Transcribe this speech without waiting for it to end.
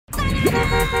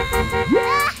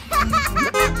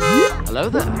Hello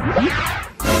there.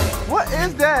 What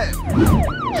is that?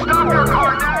 Stop your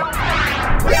car now!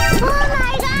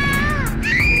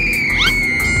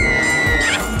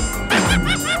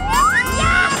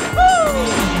 Oh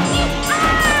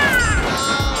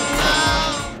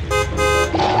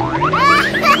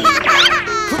my god!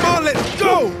 Come on, let's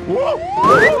go!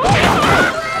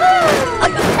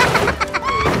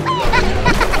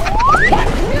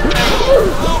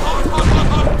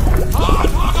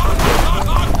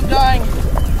 I'm dying.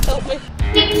 Help me.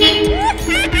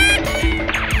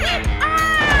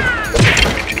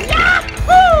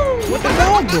 What the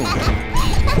dog doing?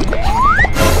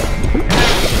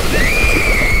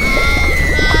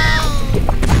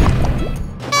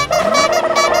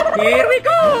 Here we go.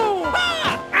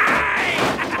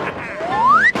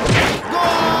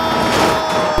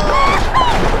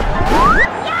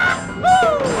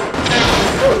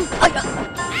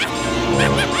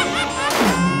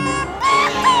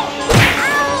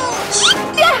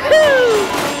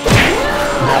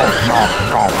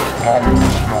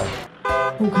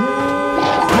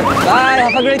 Bye,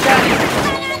 have a great time.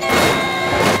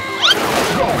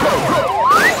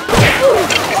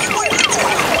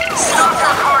 Stop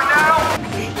your car now!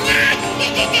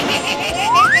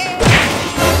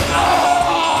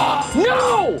 No!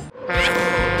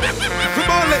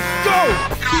 Come on, let's go!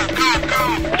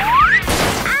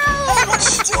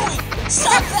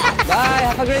 Bye,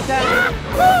 have a great time.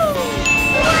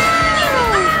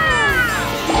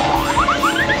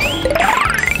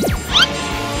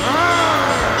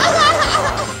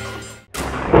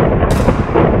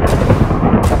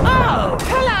 Oh,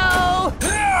 hello!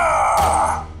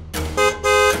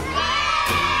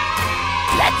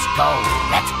 Let's go!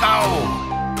 Let's go!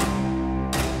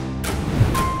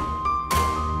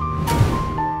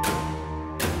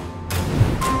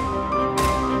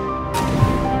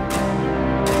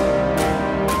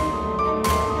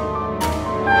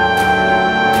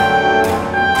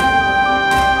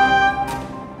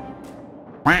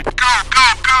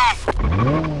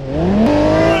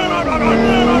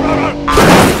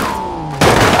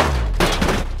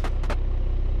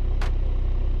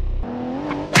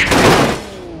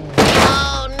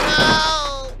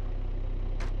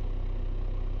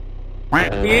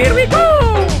 Here we go!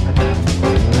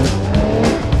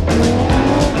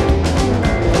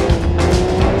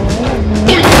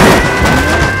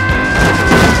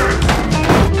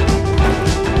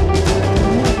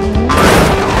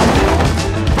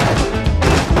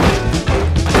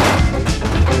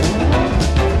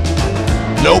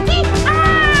 Nope.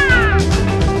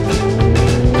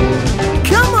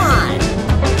 Come on!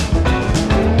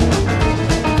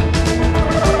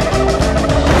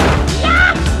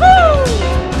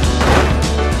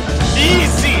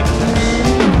 Easy!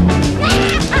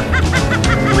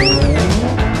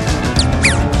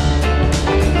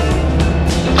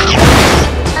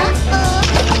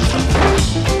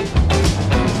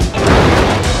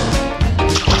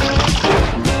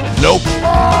 Nope.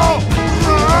 Oh!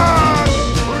 Run!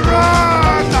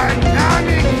 Run! I'm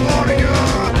coming for you!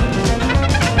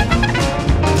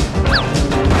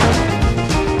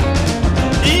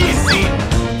 Easy!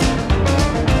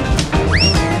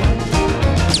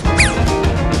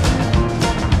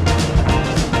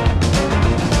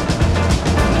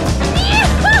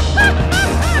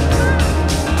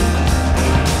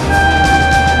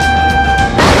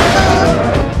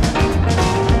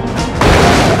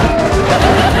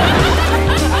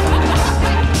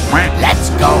 Let's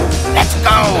go! Let's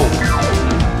go!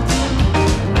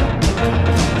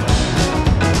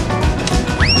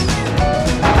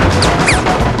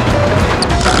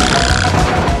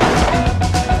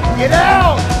 Get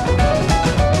out!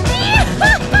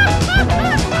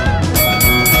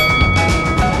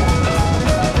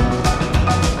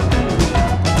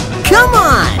 Come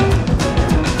on!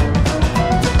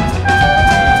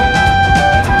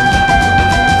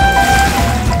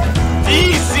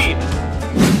 Easy!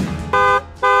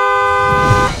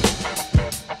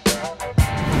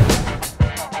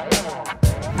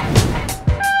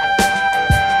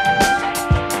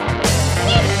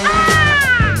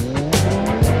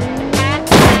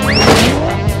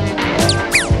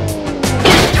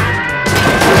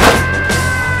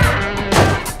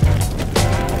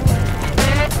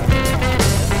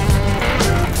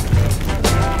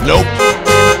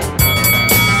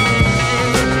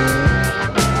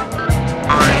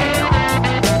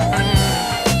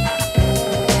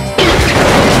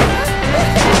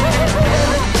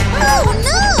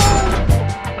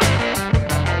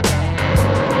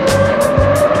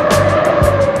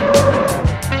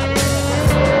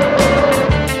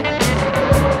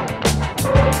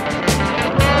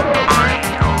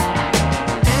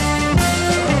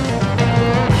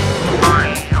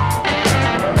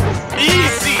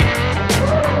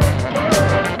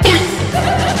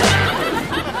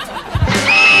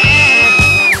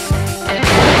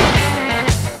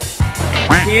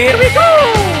 Here we go!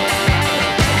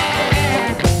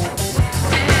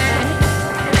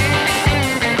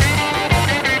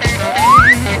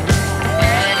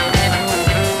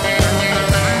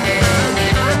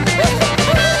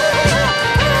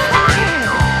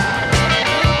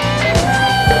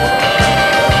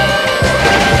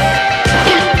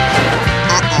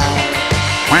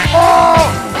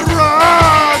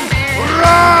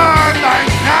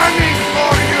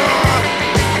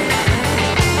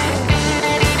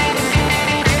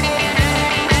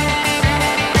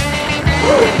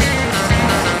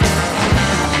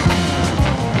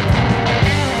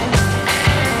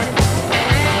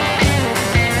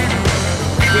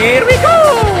 Here we go!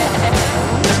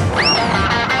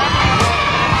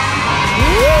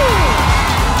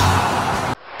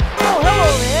 Oh, hello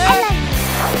there!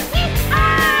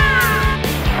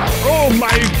 Oh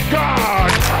my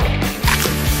God!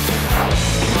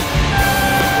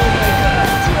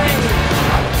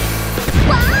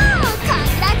 Wow!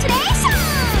 Congratulations!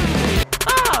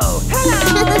 Oh,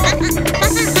 hello!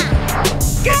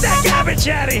 Get that garbage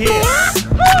out of here!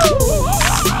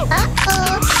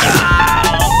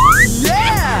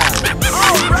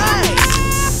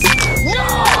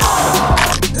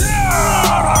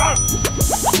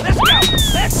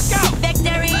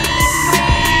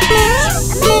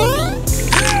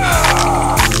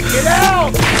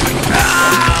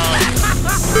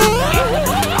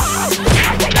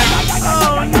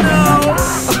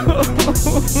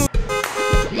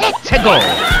 To go.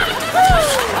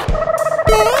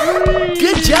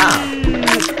 Good job.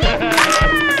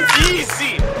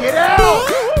 Easy! Get out!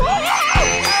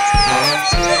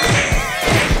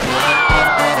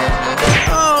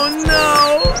 Oh no!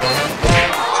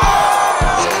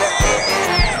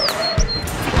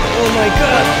 Oh my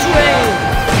God, train!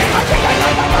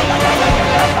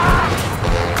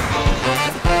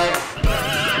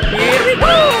 Here we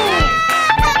go!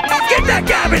 Get that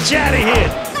garbage out of here!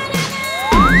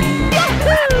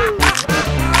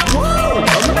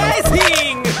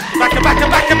 Amazing!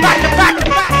 Back!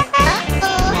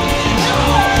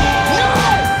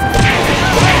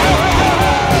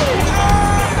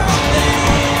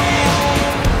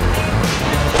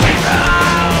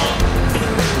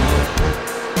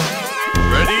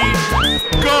 Ready?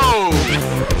 Go!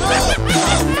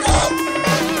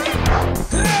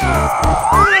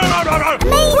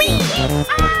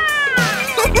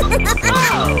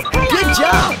 Good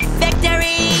job.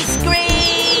 Victory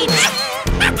screech!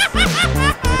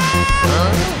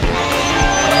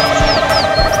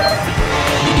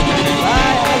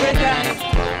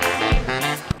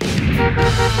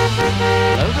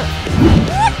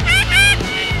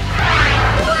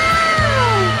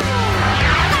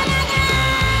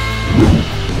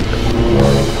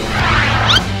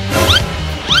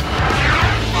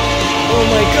 Oh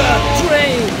my God,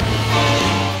 train!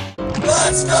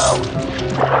 Let's go.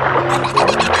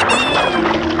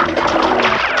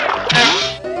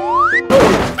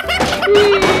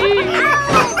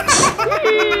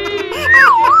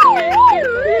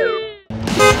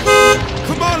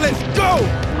 Come on, let's go!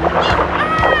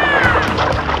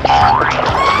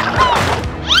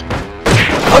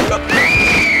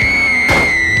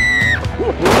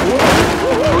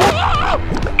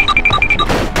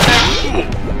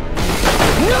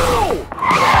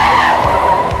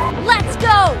 Let's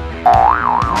go!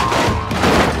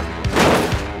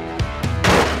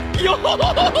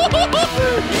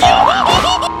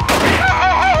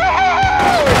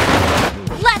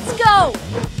 Let's go!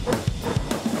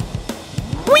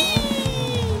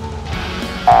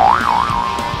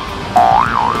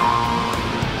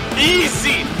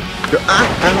 Easy!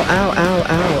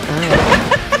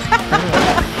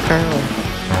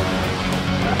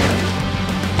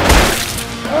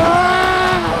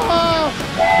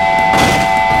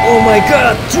 Oh my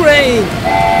God, train!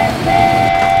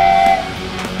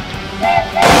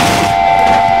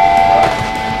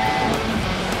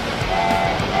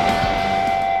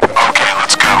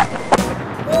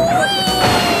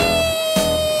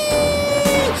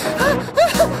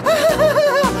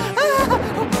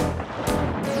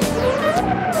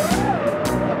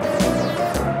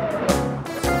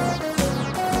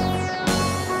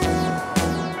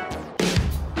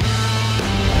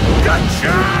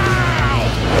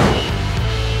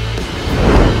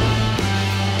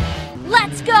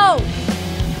 Let's go!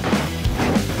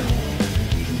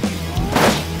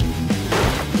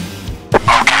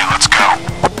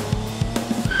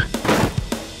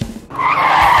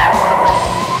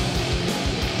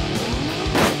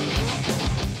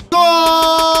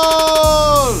 Goal!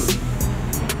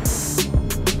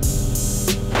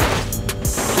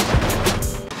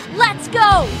 Let's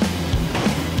go!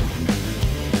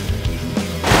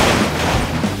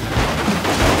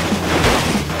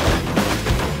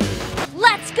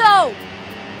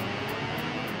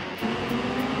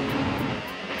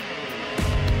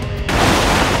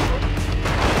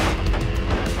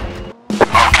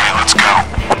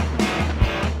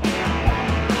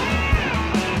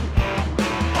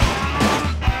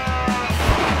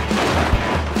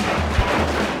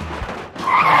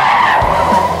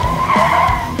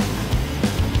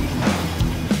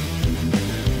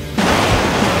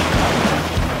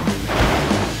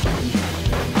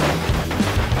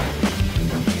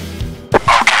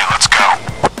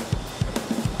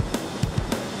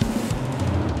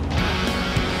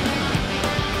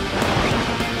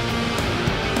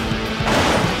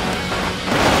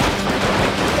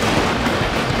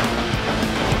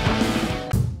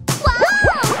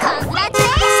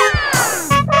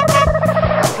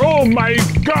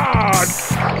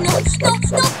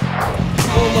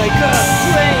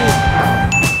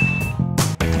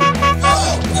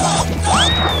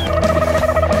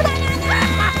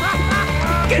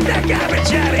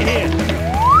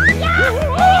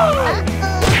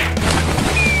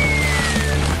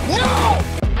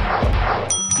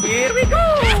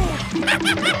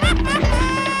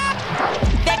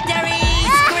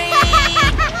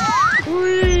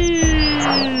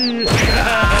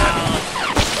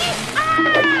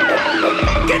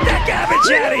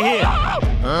 out of here!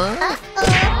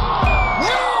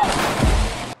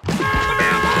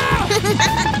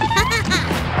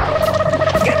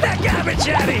 Get that garbage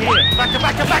out of here!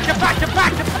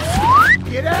 Back.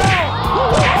 Get out!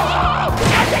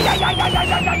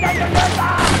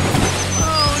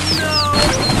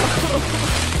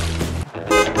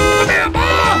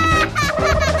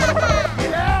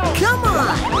 Come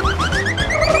on!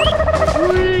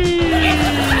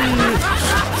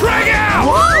 Frag out!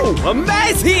 Whoa!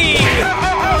 Amazing!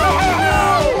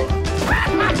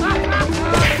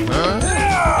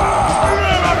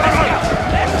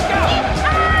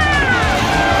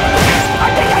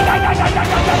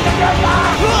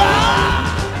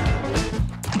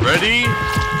 Ready?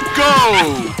 Go!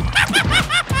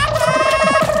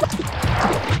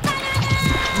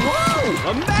 Whoa!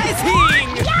 Amazing!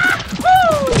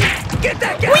 Get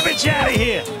that garbage out of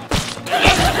here!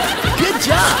 Good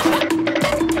job!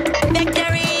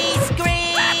 Victory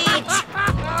screech!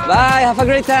 Bye, have a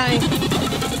great time.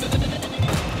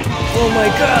 Oh my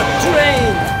god,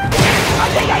 train!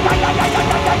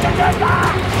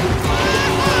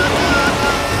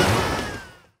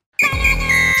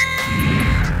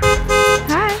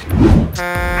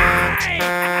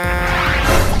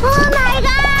 Oh my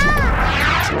god!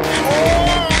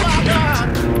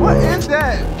 What is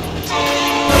that?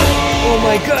 Oh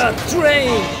my god,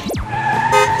 train!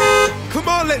 Come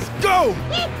on, let's go!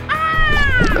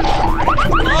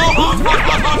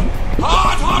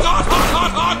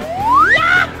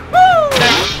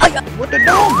 What the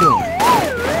dog doing?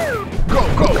 Go!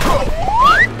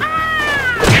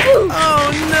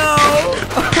 Oh no!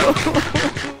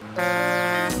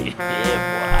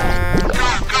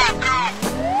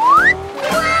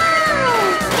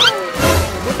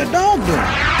 What the dog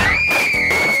doing?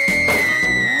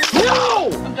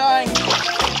 I'm dying.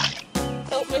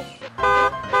 Help me.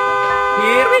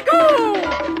 Here we go!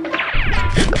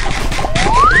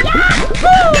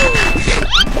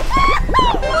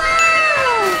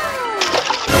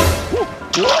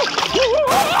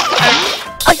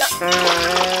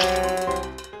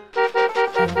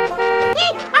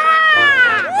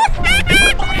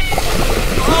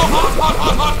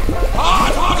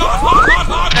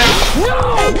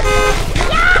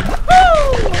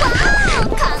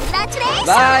 Congratulations!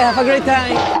 Bye, have a great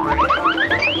time.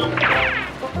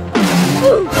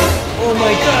 Oh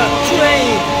my god,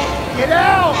 train! Get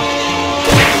out!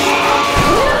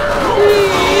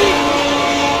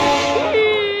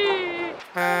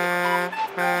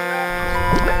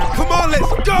 Come on,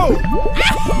 let's go!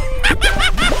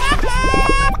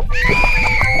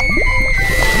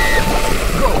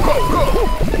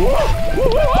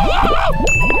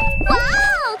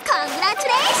 Wow!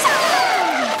 Congratulations!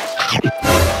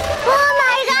 Oh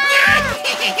my god!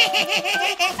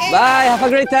 Bye, have a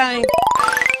great time.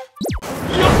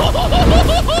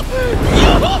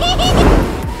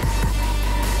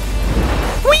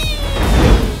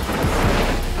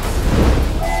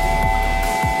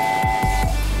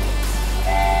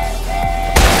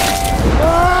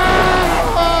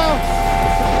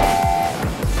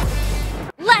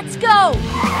 Let's go!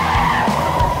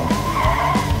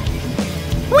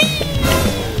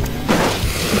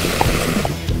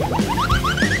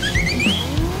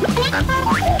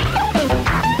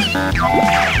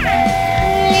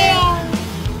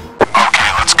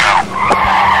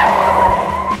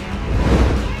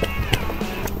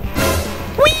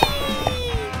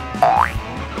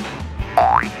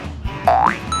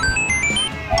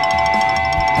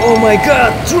 Oh my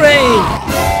god, train!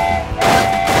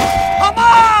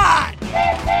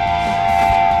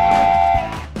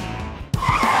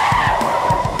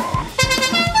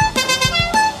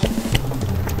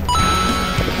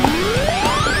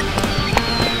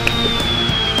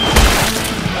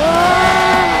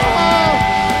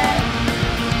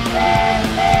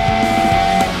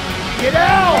 Get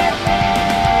out!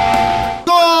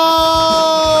 Go!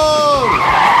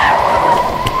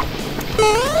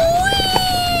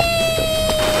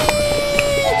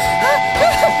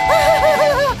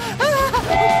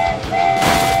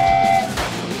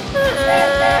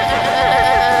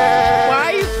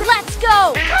 Let's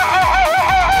go!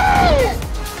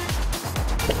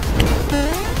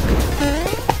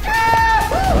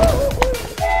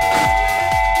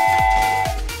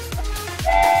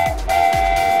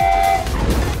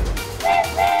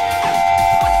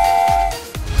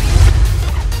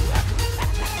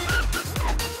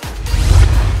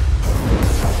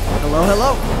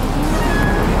 Hello.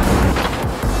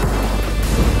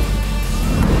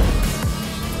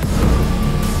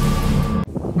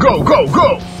 Go!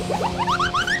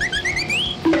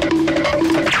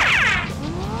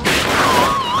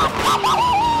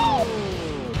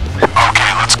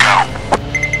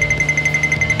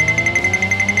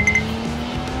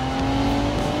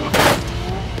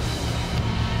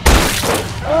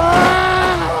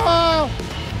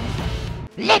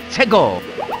 Let's go.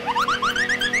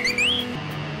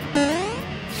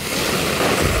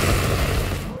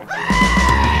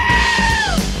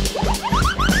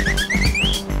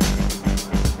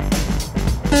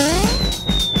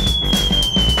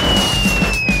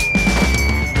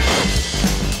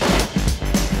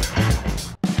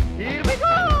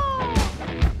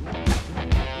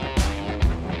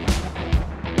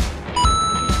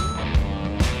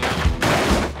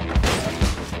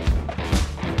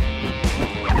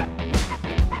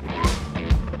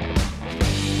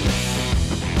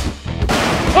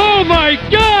 Oh my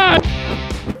God!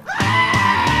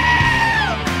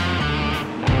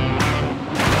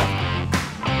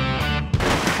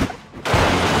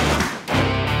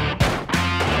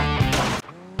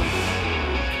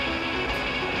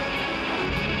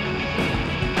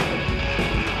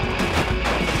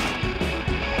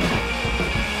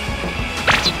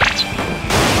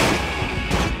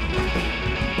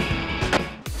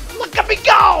 Look at me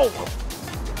go!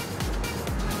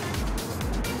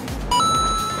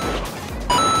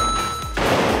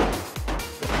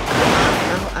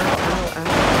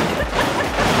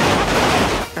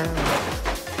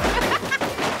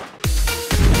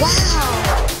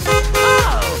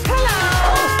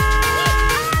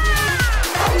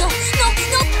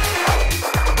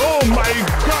 Oh my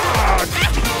God!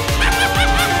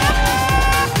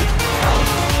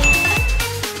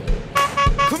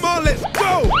 Come on, let's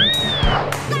go!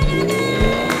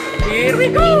 Here we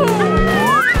go!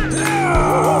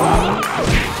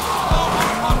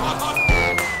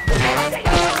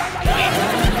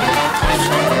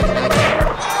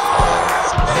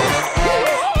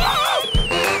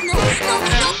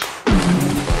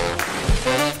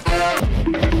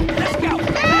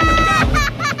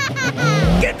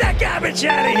 Get that garbage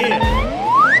out of here!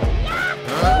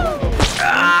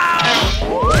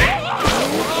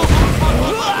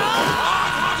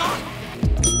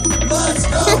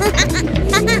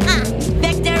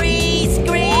 Victory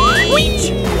screech!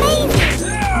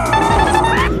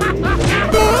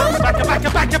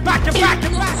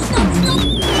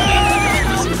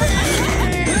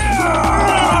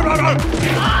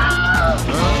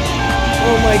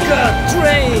 Oh my God,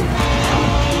 train!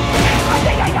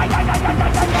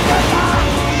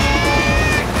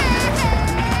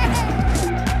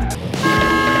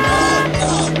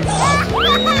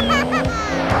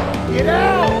 Get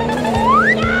out!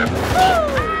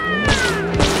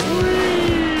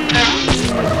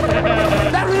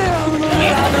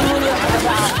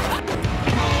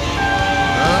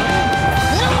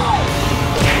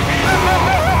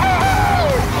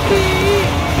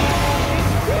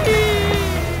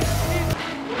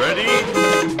 Ready?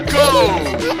 Go!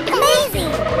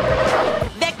 Amazing!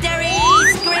 Victory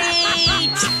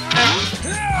screech!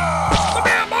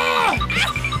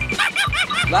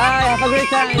 Bye, have a great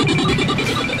time!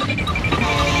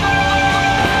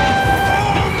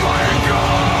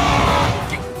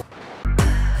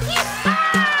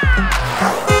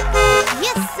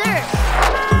 Yes, sir!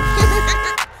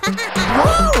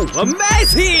 Whoa!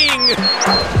 Amazing!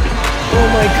 Oh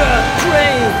my God,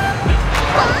 train!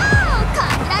 Wow!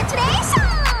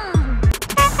 Congratulations!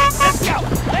 Let's go!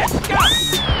 Let's go!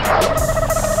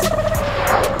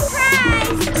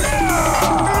 Prize!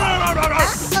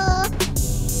 Uh-oh!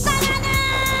 Banana!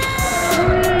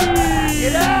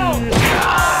 Get out!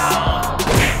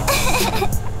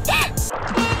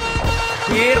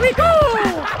 Here we go!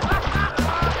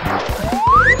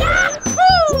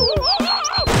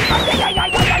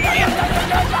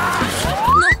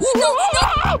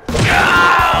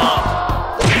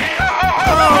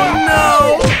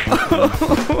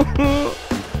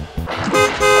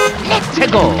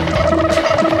 Let's go.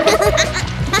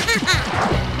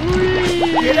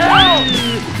 Get out!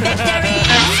 Victory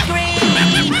screech!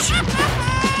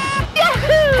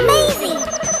 Amazing!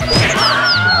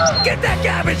 Get that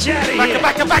garbage out of here!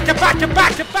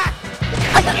 Back!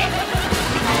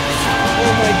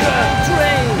 Oh my God,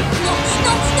 train!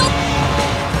 Stop!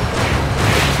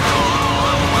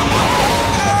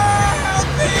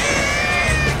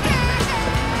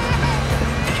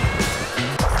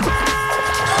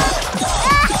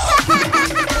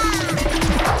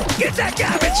 Get that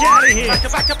garbage out of here!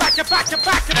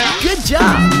 Good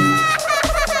job!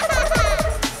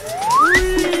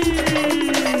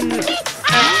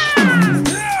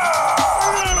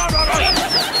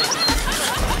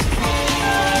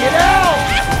 Get out!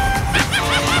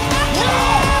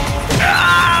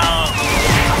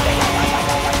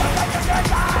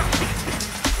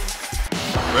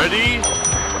 Ready?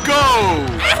 Go!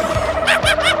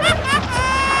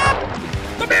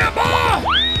 Come here, boy!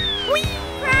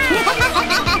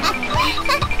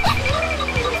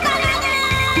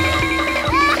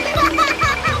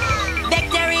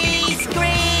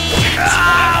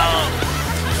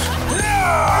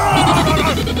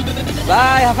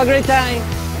 Bye, have a great time.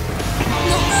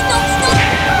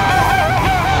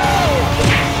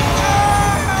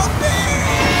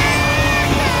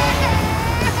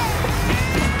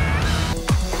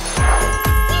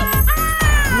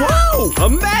 Wow!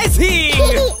 Amazing!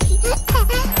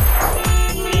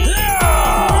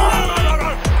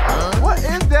 What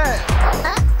is that?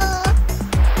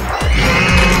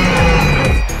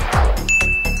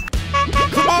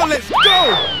 Come on, let's go!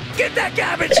 Get that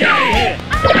garbage out of here!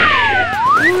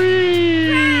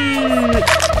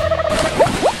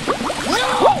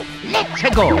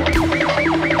 Let's go!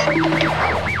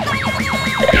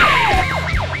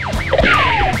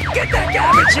 Get that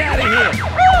garbage out of here!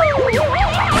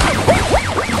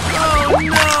 Oh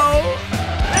no!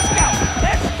 Let's go!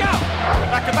 Let's go!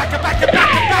 Back to back to back to back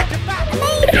to back to back.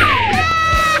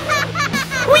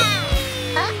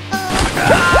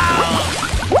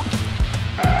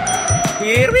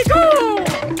 Here we go!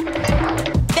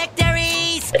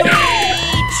 Victory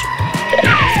screech!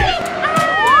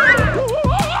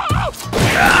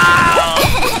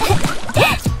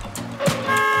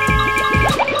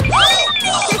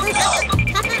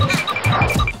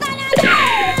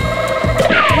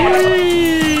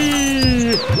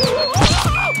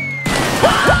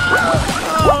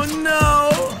 Oh no!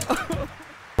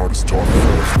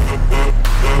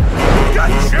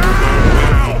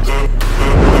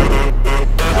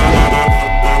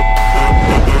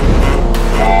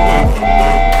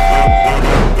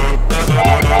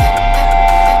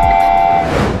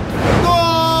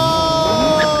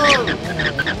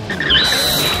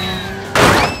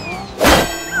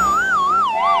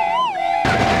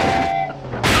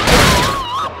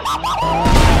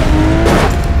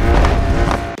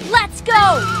 Let's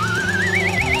go!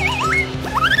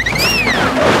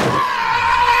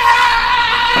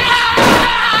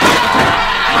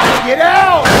 Get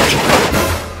out!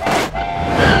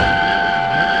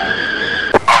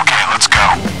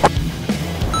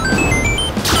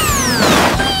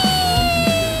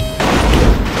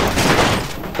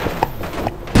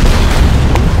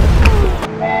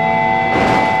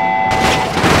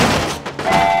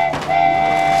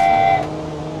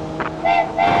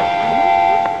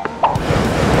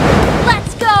 Let's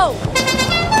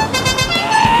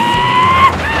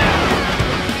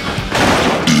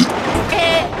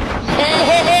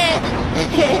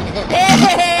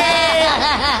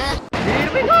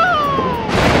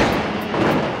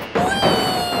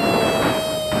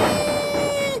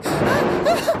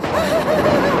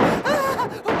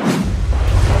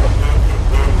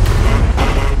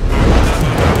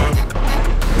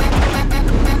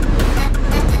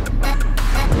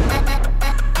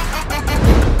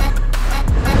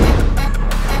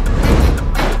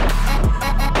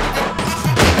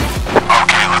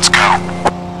go!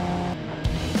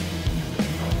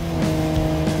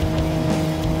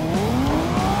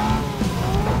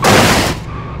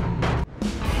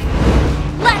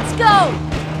 Let's go!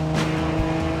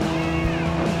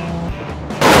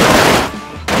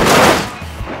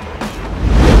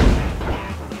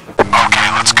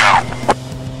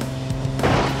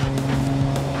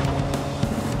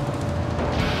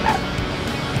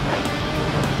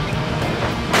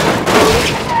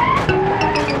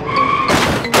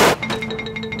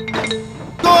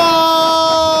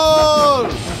 Goal!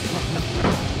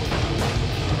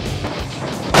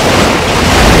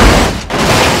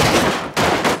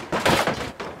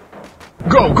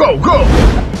 Go, go, go!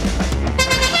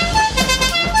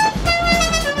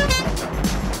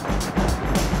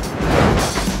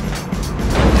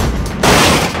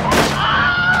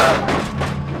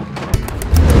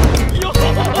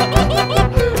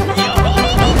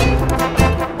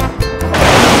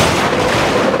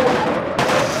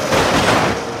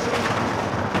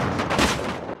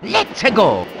 Let's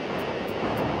go!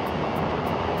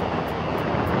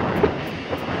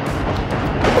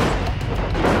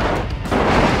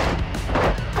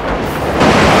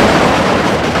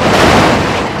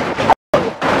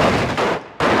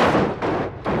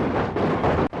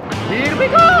 Here we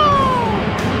go!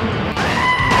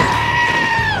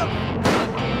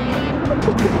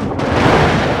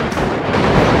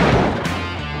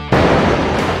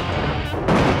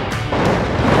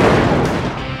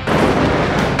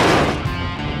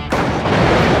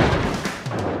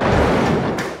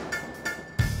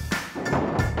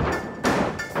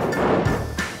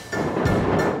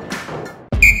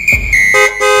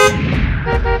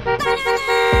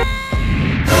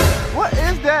 What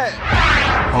is that?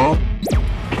 Huh?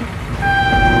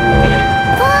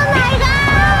 Oh my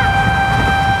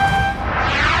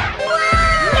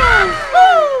god!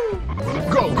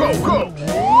 Go, go, go!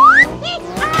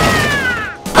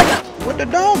 What the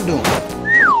dog doing?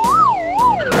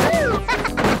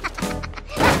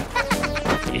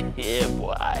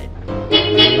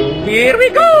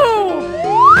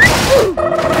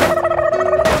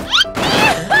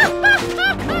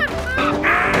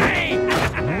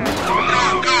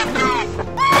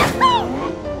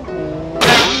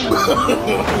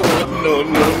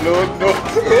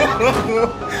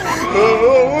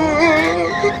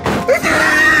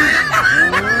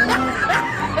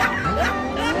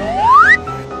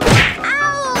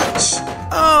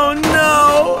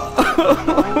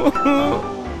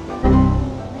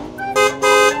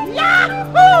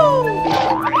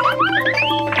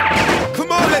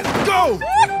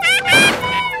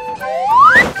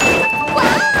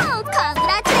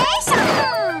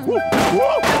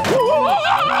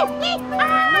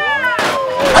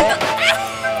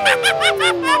 Go,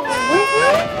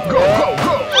 go,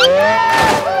 go!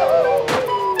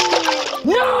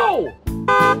 No!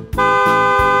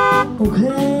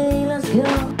 Okay, let's go.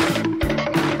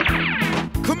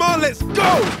 Come on, let's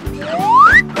go!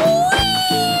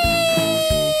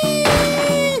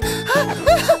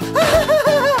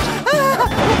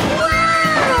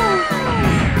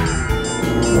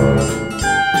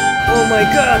 Oh my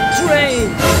god, train!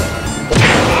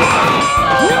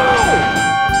 No!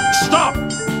 Stop!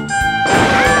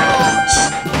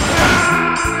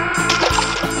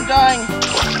 I'm dying.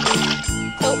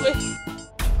 Help me.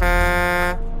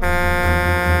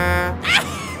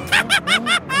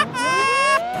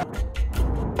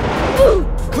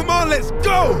 Come on, let's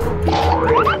go!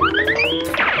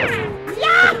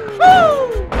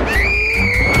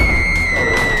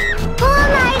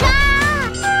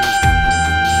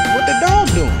 What the dog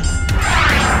doing?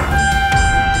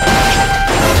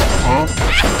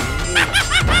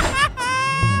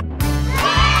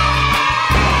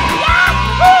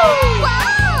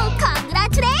 Wow!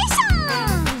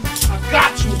 Congratulations!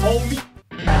 Got you, homie!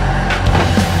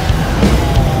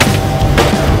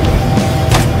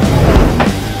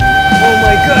 Oh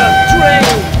my god, train!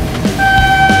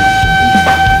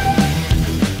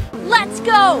 Let's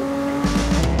go!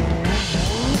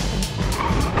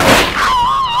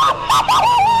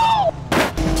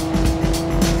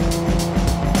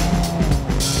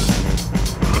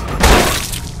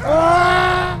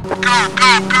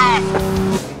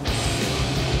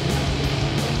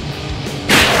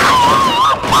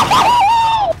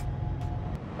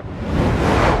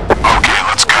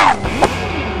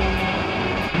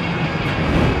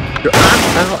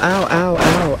 Ow, ow, ow,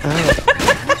 ow, ow.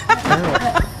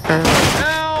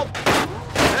 Help!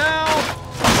 Help!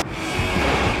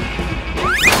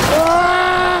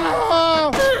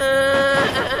 Ah!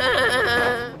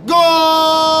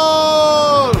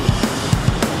 Goal!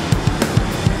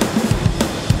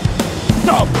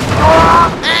 Stop!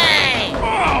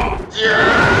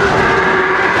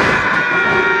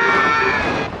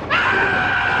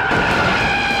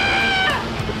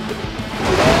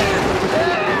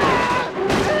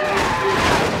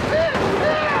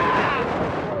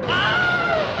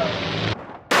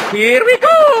 Here we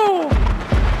go!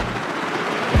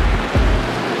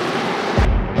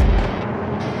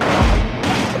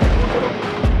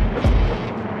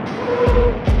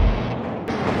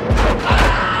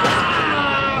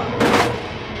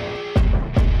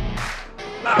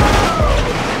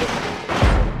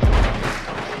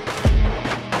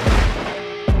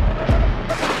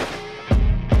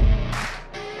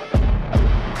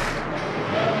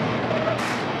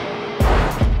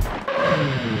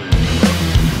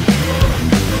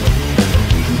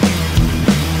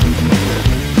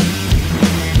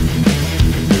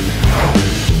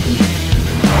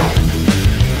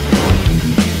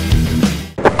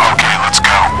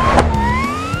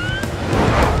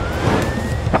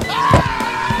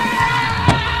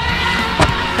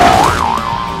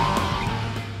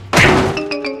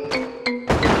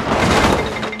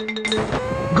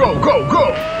 Go, go,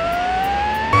 go!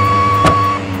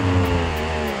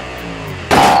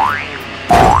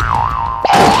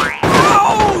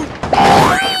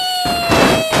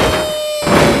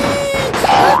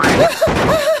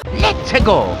 Let's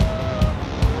go!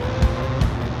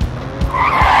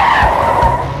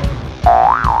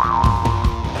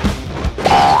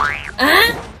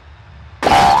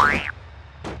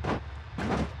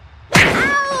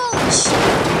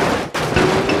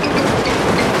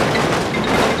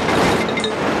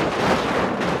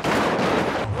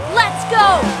 Let's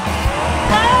go!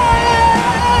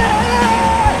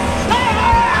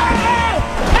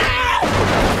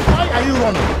 Why are you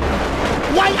running?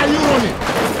 Why are you running?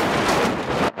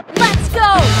 Let's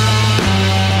go!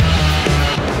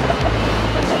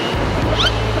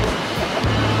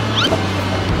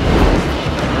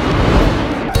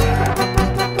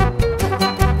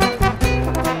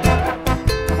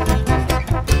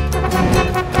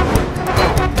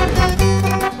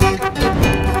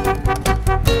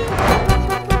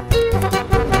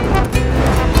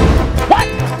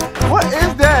 What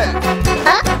is that?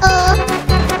 Ah!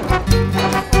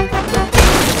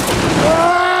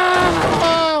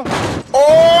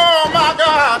 Oh my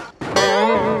God!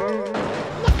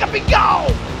 Look at me go!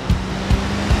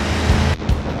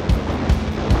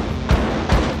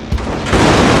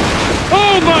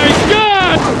 Oh my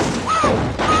god!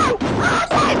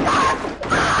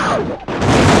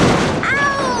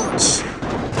 Ouch!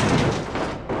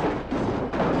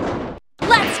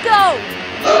 Let's go!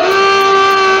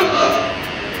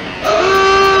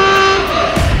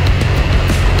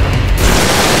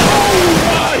 Oh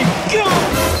my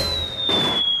god!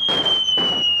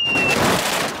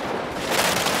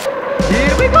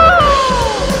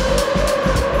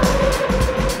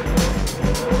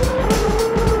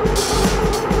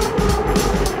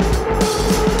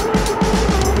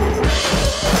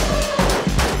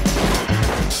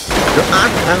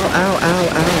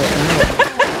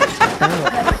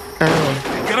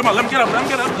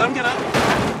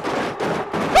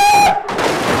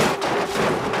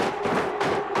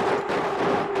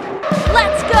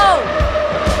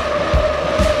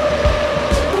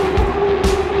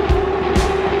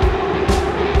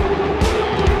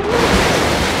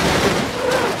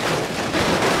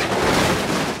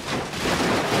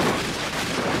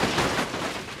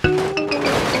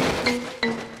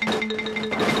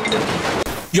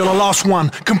 You're the last one.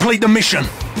 Complete the mission.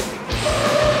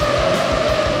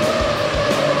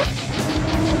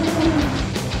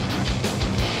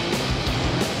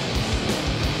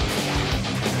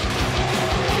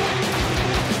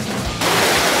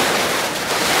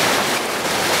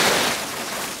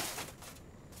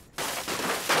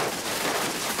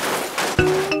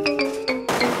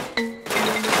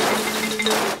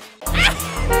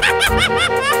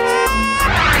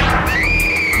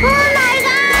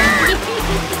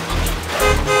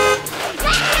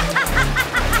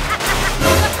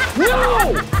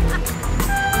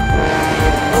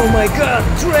 Oh my god,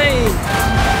 train!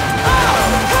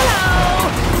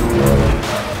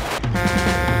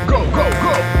 Go, go,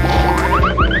 go.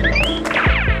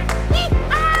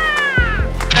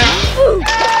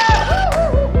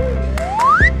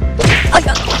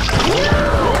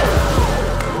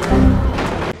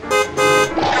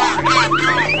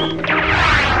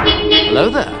 Hello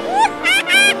there.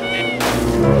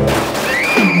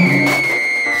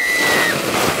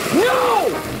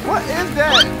 What is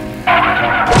that?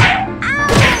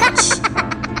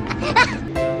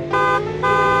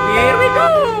 Here we go!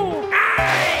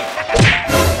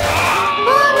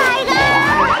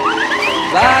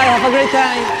 Bye, have a great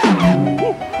time!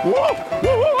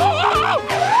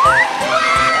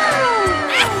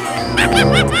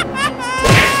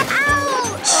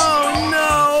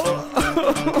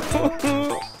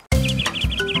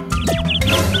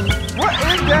 What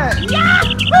is that?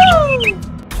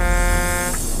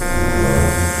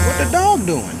 What the dog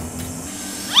doing?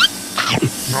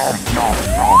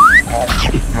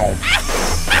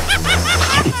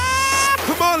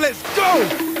 Come on, let's go!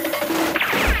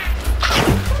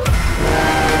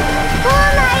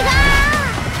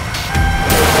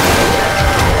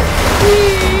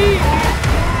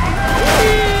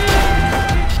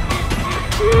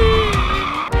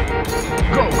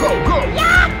 Go, go, go.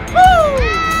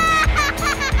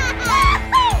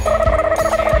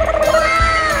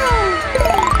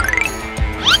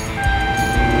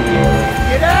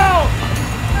 Get out!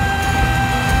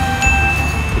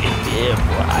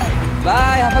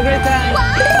 Bye, have a great time!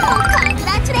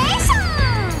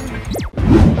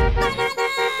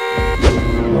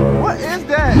 What is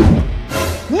that?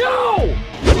 No!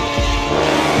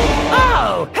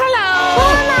 Oh, hello!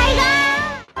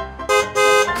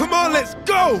 Come on, let's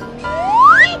go!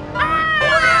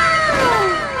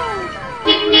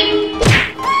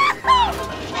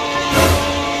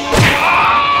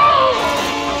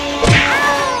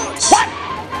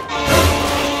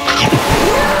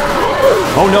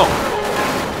 Oh no!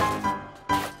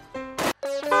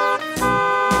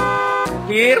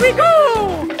 Here we go!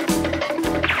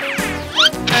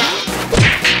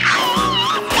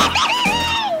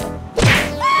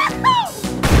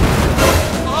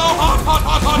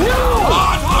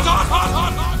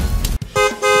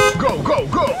 Go, go,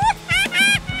 go.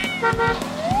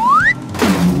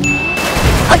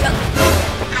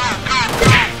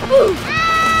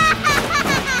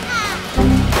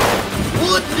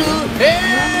 What the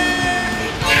hell?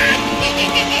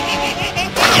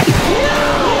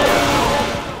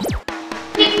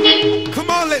 Come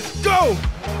on, let's go!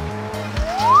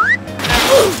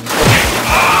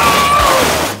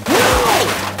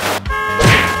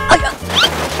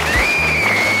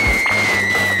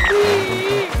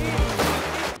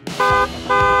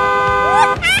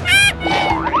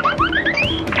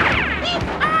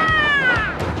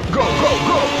 Go, go,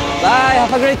 go. Bye,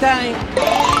 have a great time!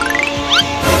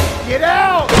 Get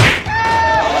out!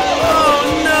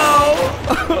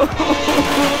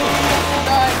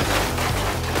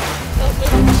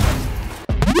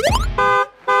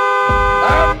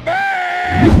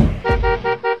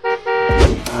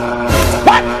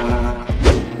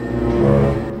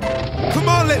 Come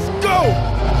on, let's go!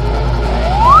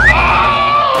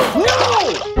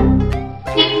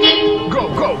 Go,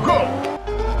 go, go.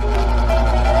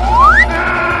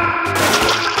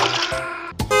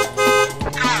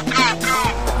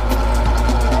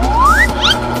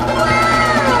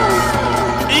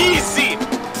 Easy!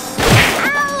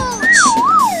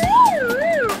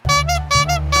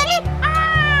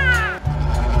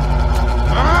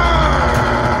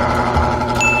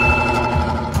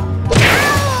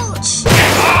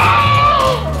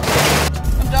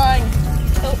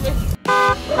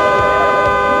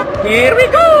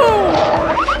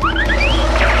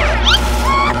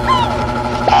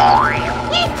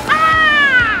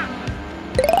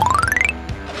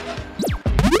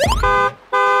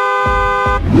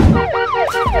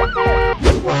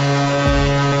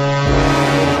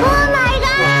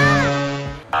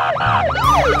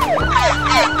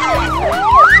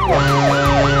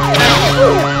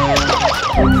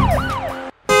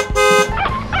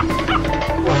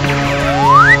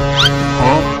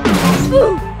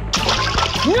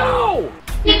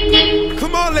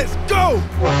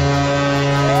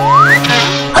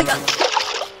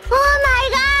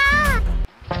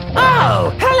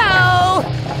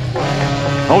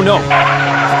 Oh no!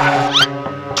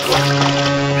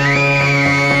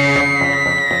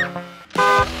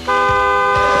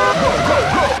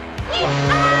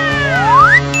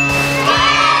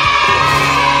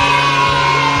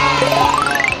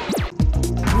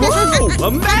 Whoa!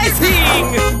 Amazing!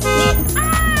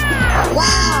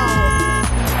 Wow!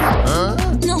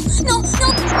 No, no, no!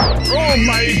 Oh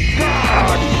my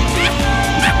God!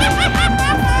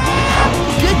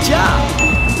 Good job!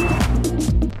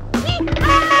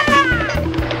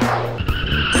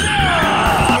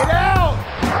 Get out!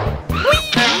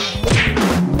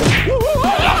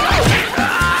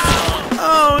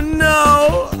 Oh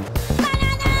no!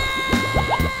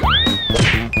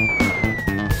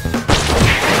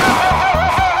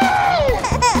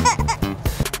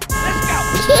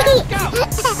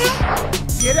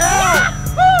 Get out!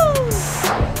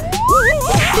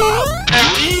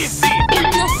 Easy! No,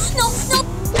 no, no!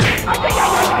 No,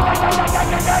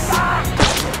 no, no!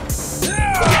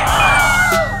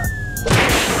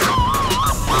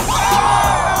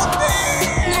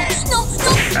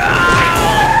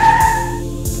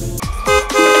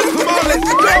 Come on,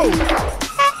 let's go!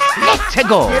 Let's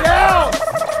go! Get out!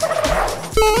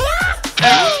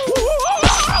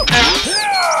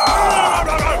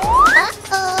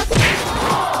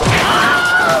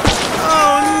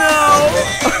 Oh no!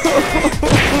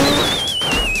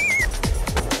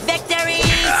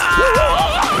 Victories!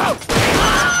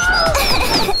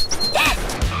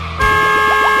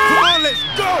 Come on, let's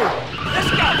go!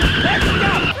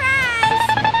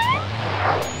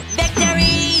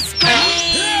 Victory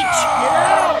screech! Get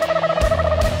out!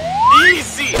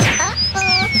 Easy!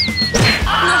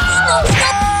 No, no,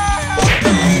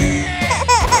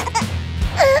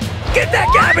 Get that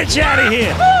garbage out of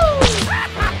here!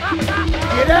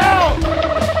 Get out!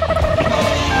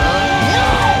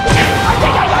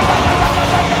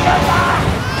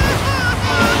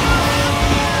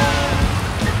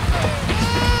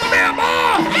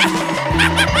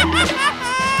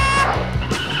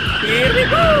 Here we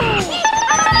go!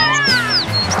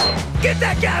 Get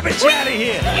that garbage out of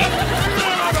here!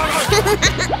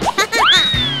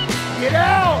 Get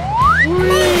out!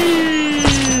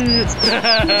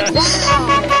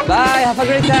 Bye, have a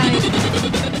great time.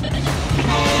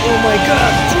 Oh my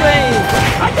god, train!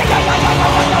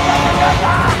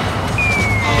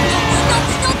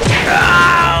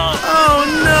 Oh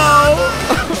no!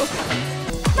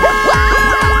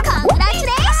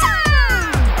 Congratulations!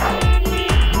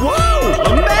 Whoa!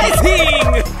 Amazing!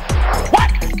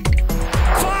 What?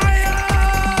 Fire!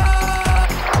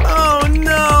 Oh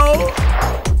no!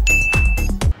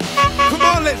 Come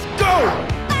on, let's go!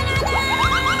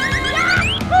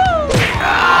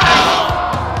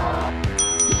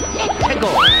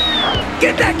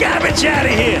 Get that garbage out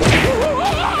of here!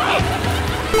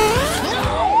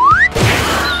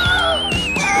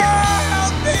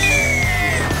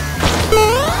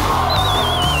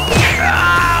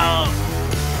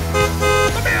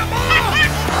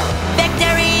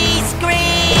 Victory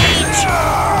screech!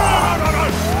 No, no, no!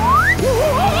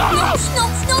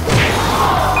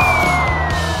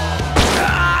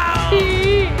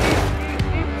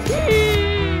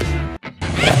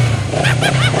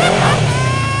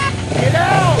 Get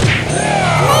out!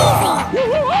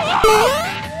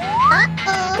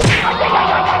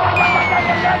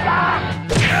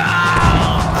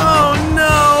 Oh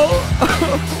no!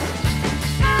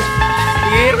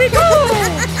 Here we go!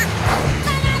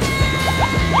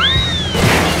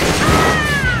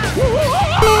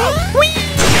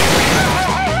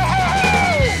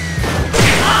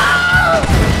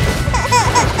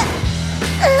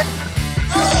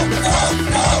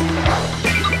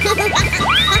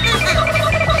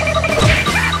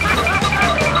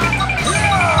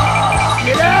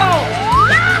 Get out!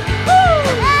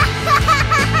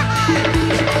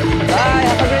 Bye,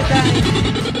 have a great time.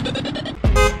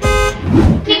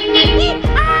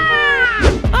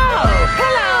 Oh,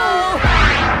 hello!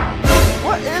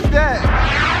 What is that?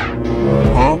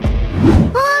 Oh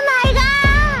my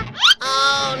god!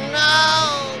 Oh no!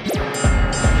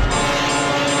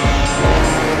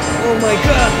 Oh my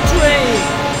god, train!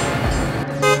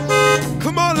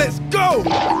 Come on, let's go!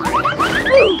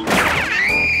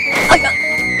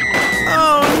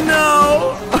 Oh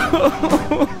no!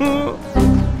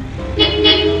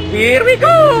 Here we go!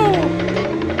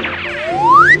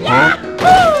 Ouch!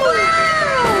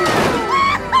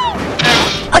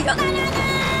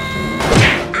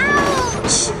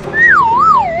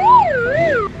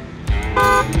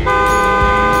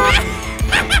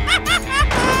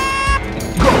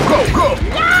 Go, go, go!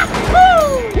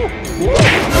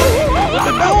 What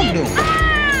the dog doing?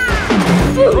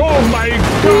 Oh my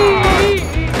God!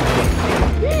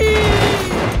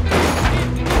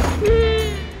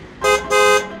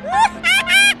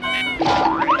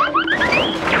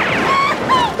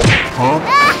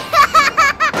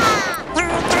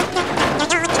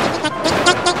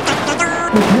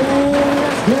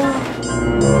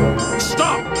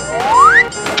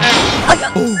 Oh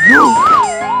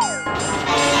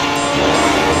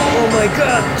my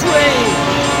god, train!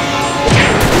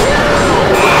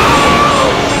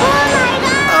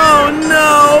 Oh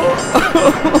no!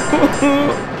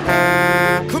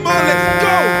 Come on, let's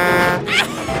go!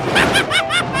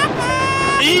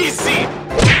 Easy.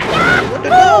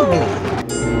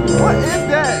 What is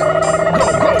that?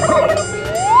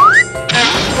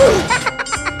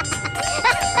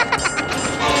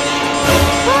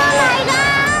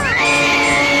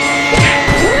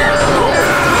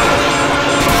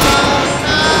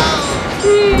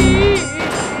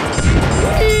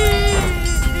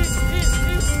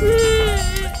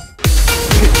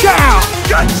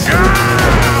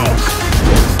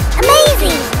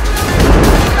 Amazing!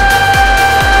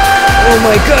 Oh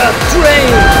my god,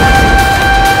 train!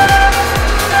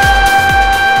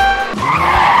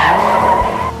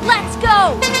 Let's go!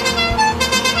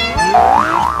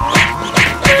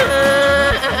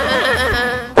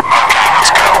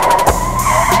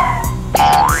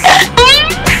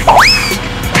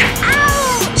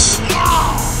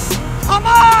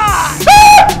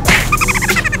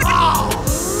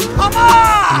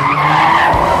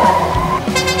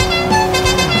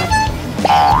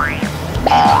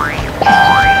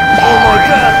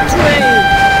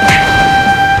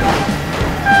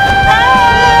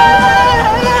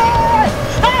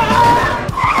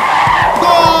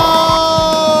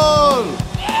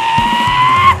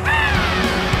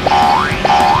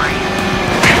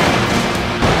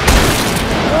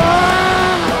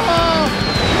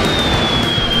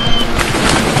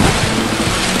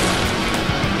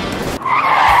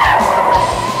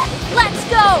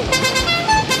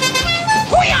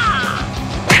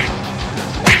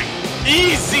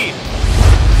 Easy.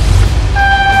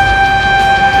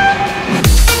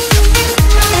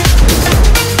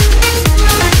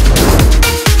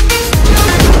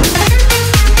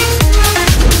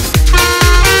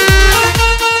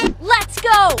 Let's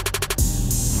go!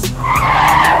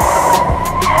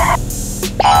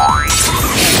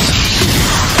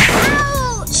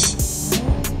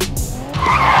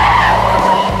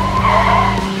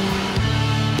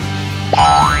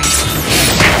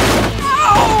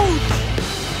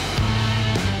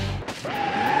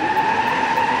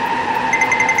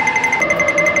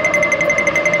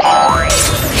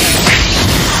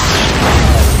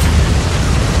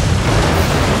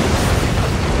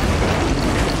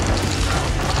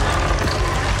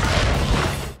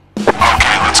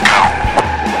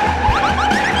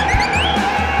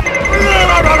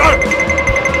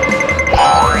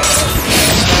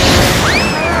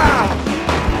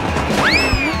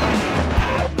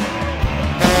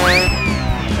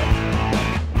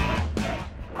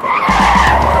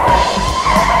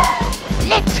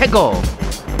 Let's go.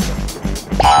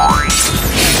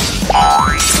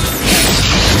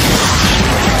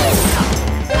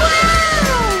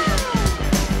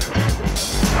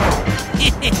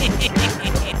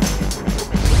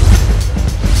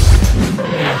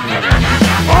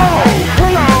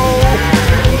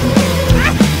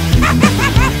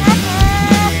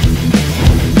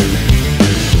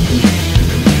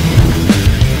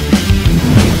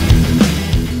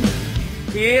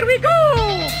 Here we go!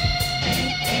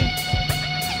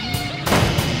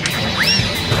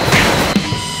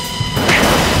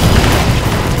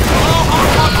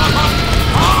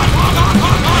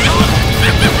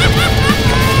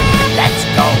 Let's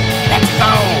go. Let's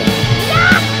go.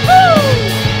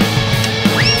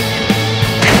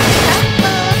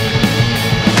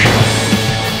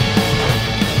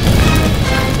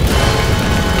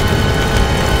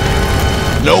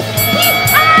 Nope.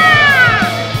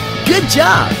 Good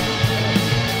job.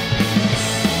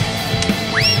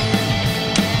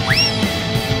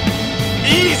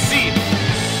 Easy.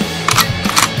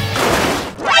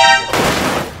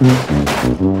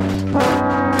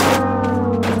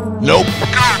 Nope.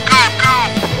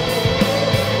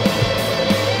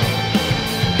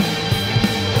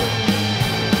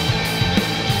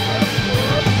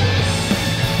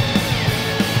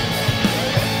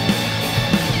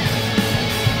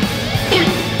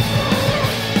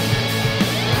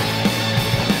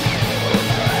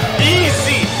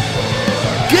 Easy.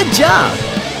 Good job.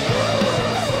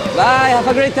 Bye, have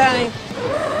a great time.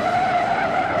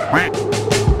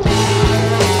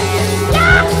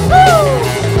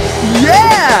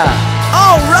 Yeah.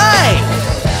 All right.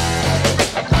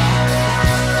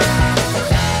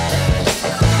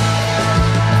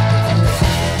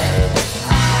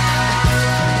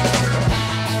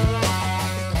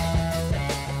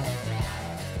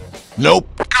 Nope.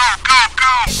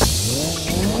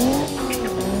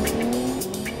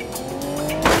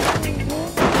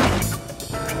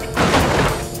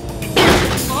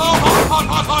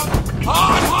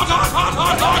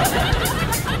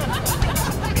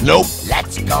 Nope.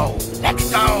 Let's go.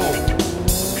 Let's go.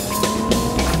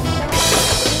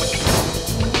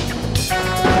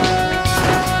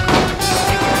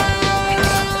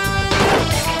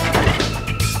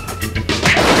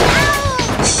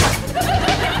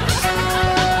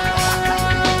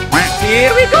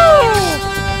 Here we go!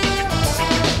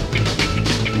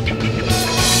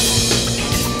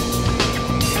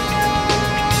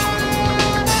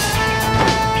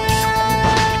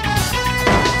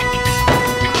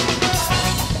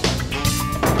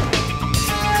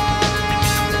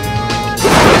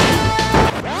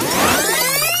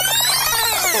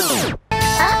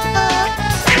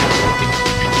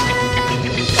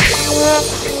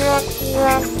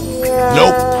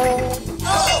 Nope.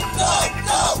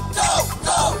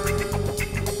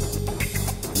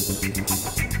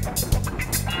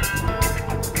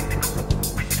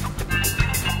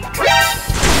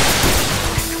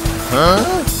 Huh?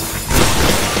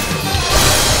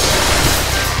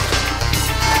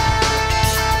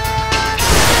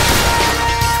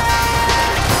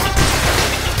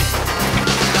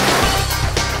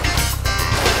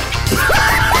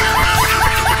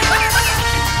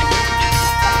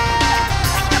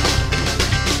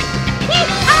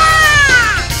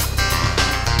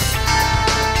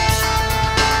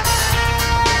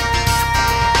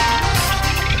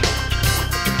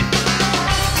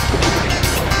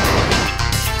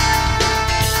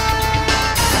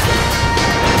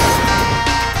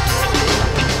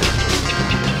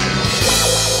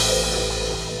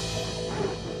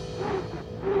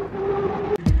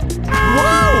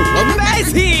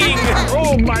 Amazing!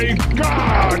 Oh my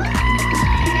god!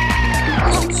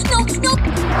 Snoop, Snoop.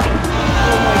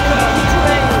 Oh my god,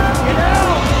 train! Get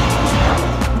out!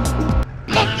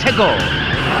 Let's go.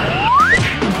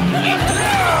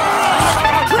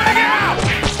 Drag out!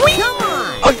 Come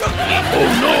on. Oh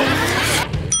no!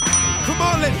 Come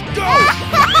on, let's go!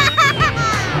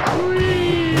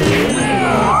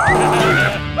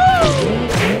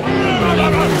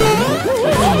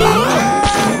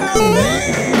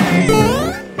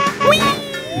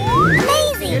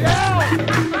 Amazing.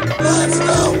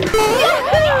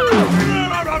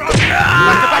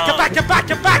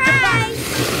 Back.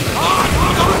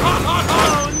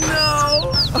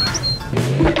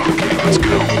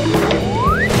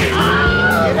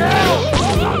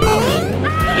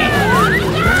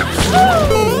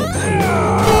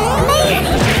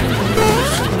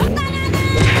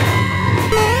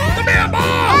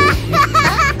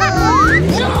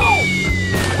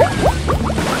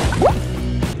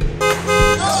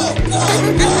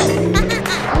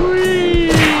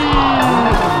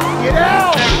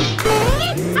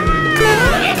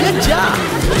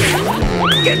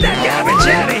 Get that garbage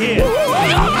out of here!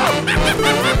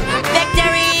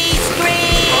 Victory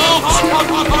screech.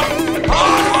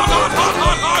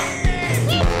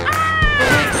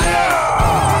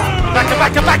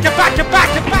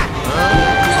 Back.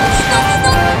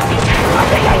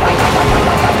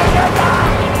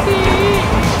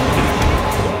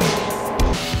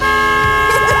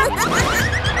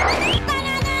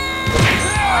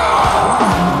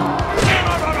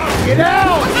 Get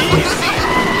out!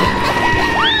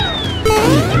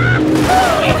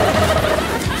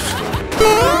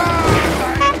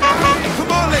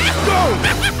 Come on, let's go!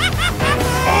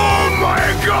 Oh my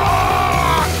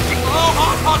god!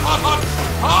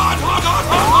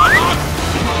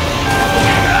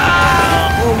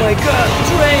 Oh my god,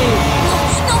 train!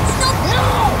 Snoop, Snoop.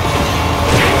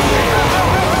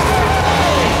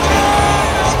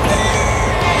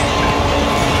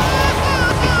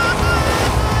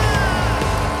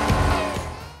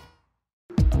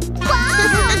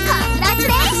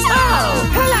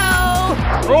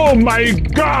 Oh my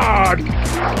god!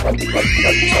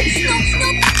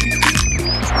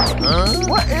 Huh?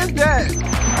 What is that?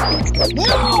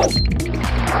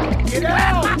 Get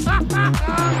out!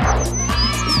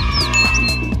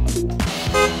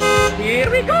 Here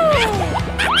we go!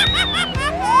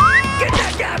 Get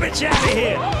that garbage out of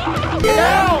here! Get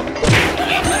out!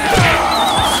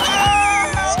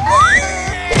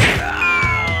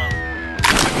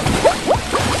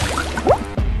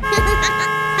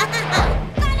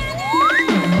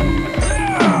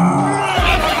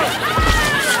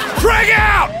 Drag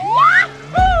out!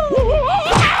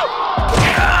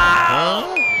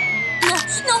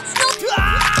 Snoop, Snoop.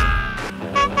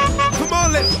 Come on,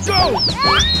 let's go!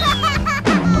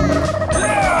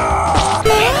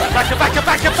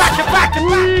 Back.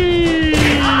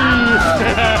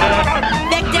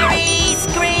 Victory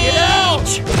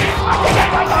screech.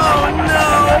 Oh no!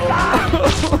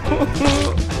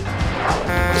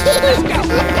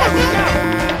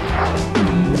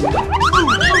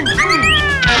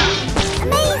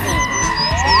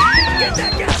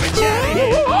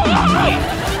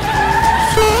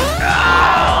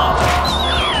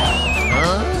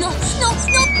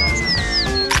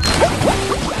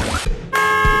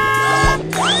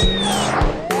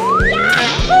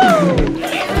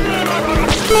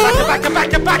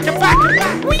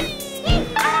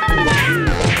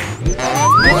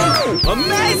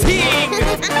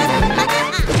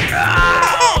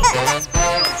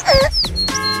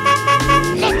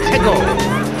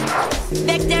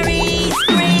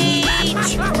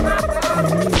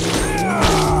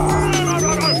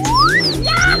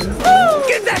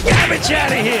 garbage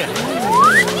out of here!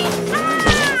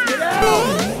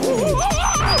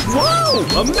 Whoa!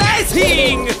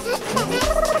 Amazing!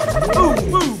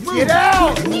 Move! Get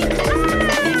out!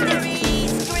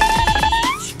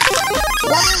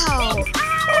 Wow!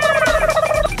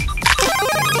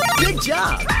 Good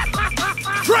job!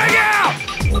 Drag out!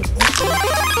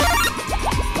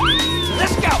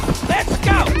 Let's go! Let's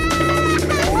go!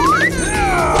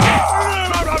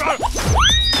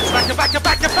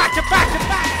 Back!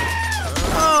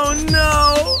 Oh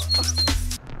no!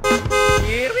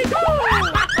 Here we go!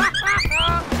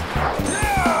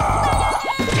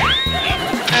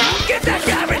 Get that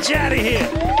garbage out of here!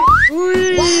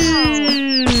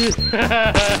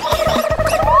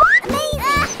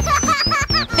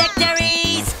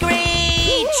 Victory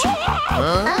screech!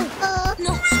 No!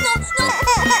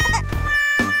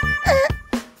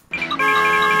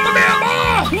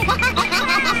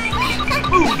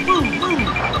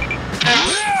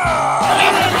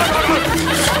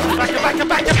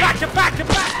 Back!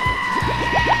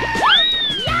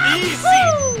 Easy!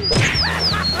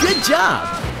 Good job!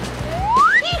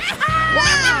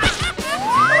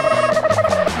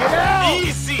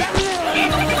 Easy!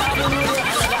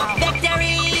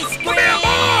 Victory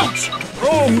screech!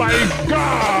 Oh my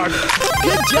God!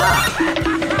 Good job!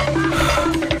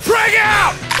 Drag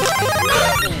out!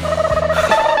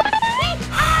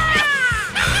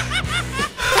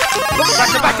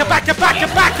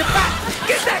 Back!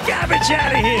 Get that garbage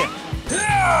out of here!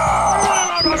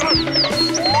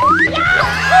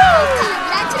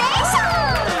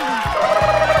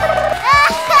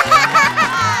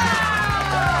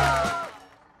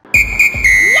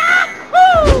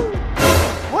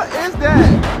 What is that?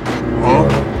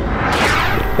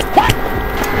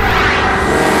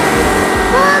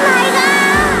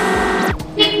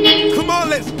 Come on,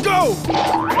 let's go!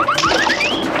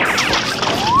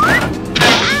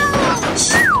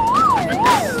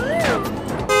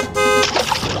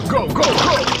 Go!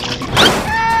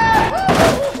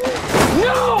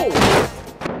 No!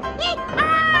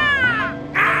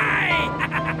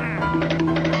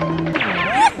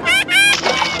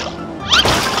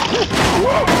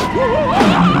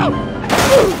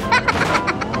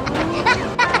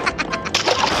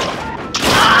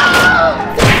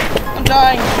 I'm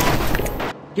dying.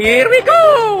 Here we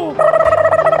go!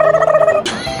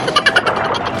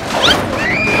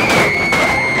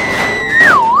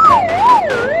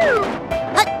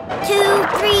 2,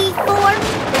 3,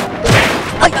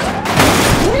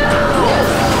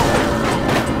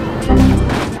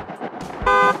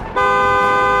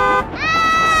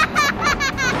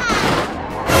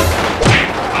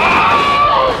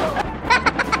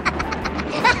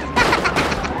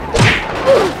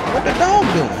 What the dog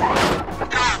doing?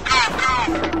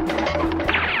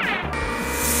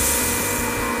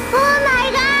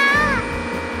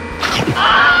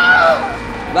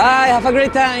 Bye, have a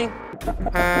great time.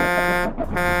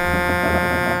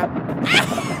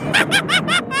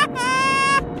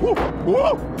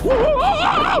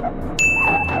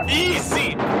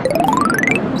 Easy!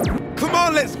 Come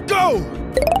on, let's go!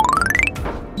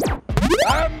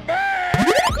 I'm back!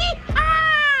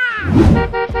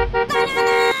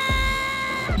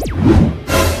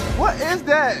 What is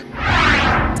that?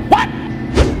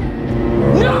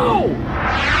 No!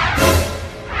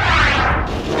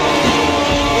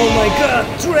 Oh my God,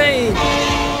 train!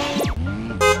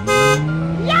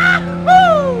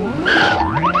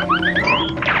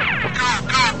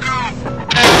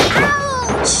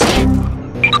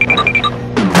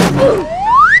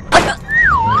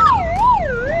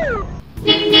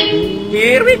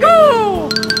 Here we go!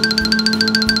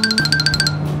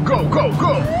 Go!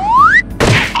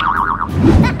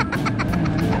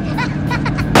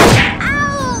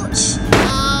 Ouch!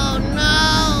 Oh no!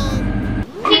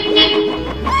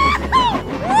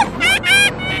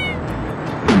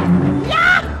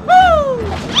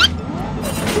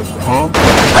 Huh?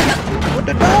 What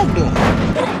the dog doing?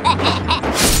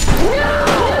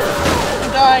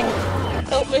 I'm dying.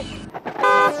 Help me.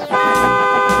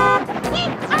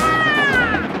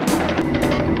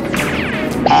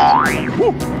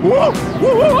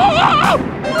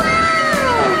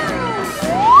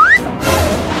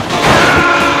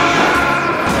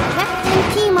 Captain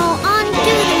Timo on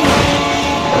duty!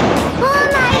 Oh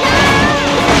my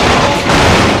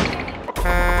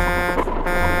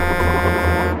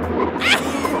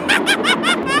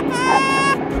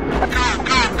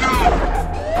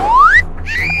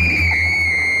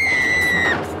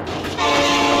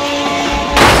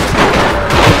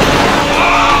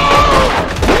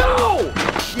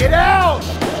Get out!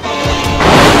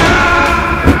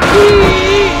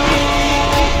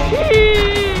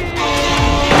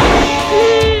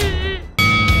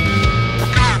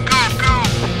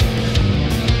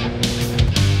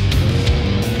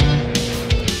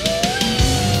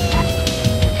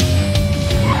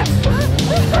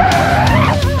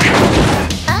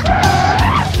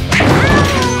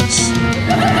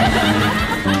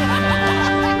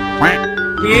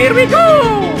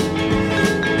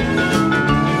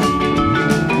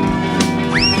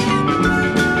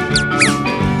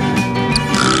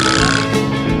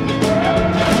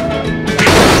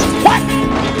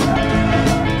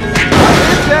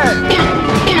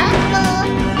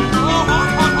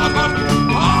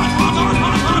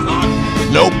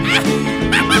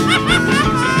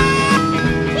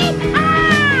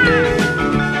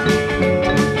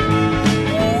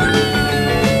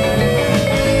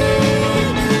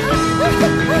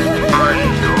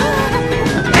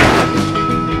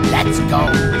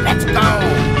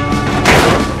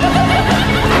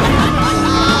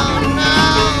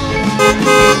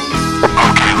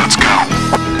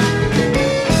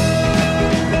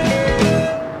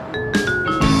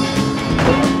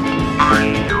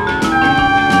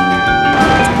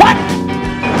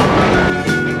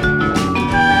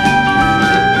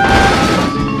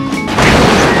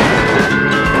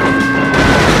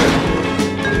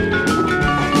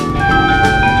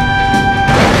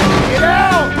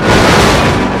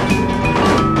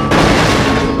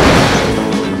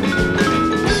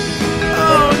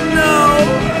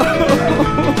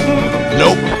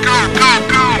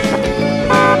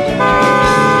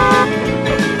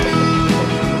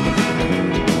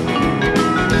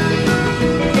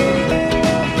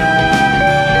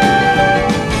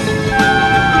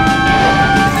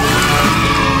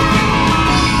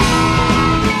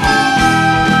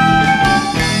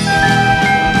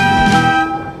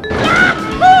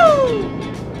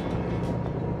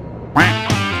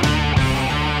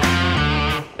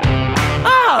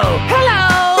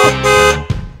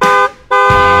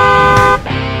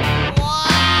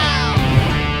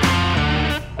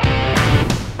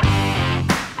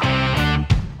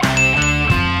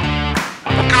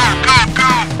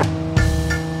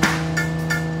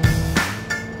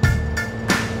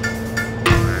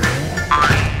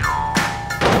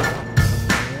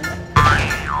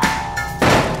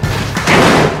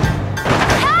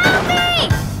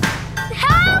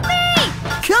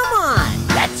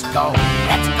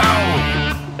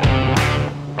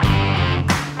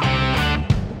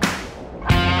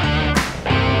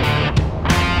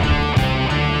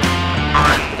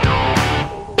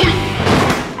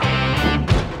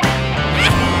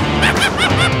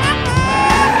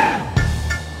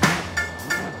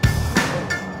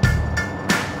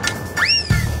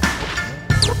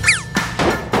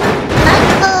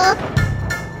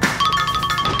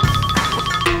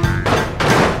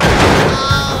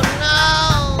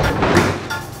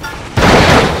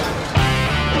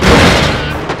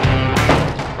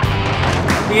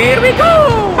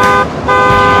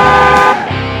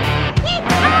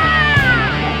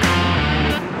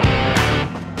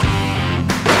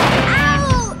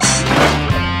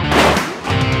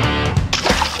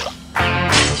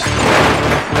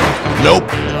 Nope.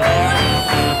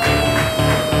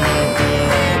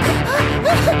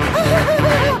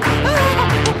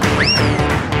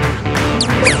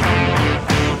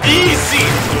 Easy.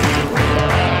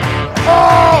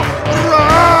 Oh,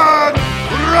 run!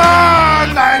 Run!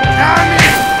 I'm coming!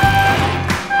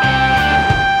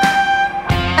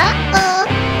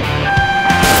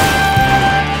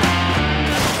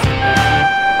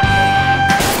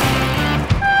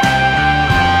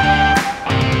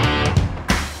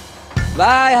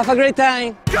 Bye, have a great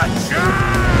time.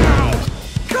 Ka-chow!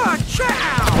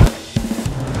 Ka-chow!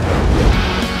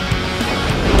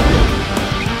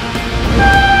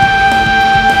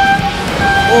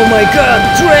 Oh my god,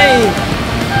 train!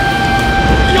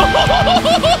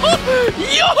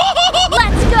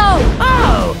 Let's go!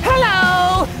 Oh,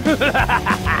 hello!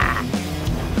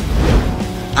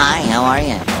 Hi, how are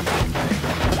you?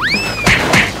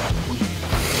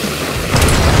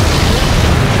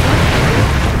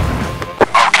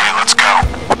 Okay, let's go.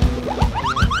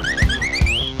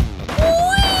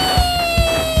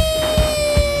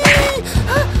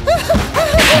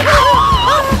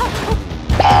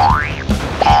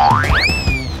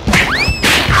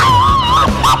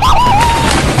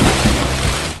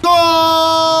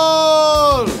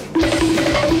 Goal!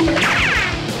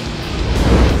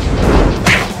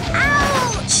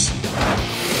 Ouch!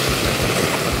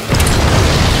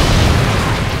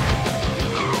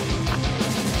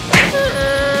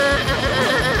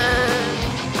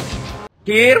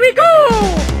 Here we go!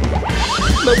 Ouch!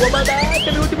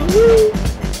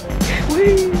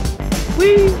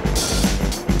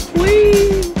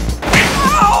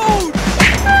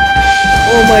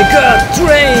 Oh my god,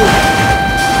 train!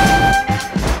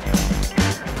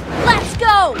 Let's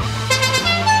go!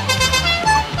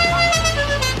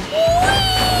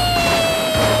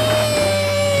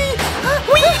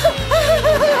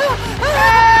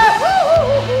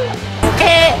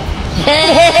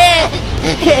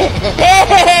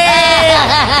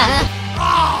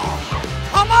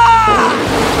 Come on!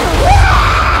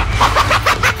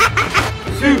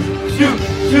 Shoot, shoot,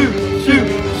 shoot, shoot,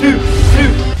 shoot,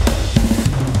 shoot.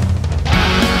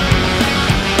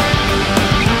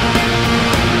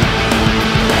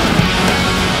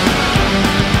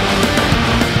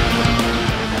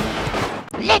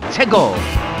 Let's go.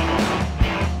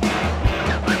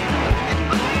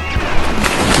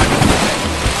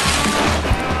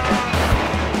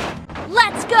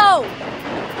 Let's go!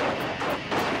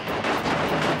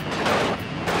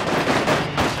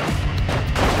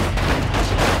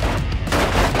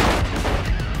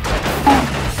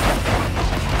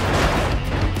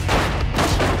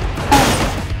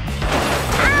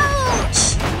 Ouch!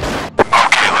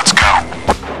 Okay, let's go.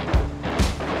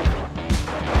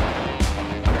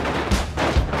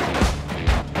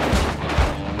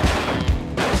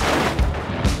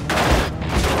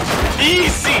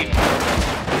 Easy.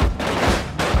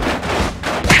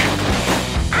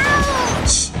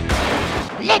 Ouch!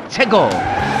 Let's go.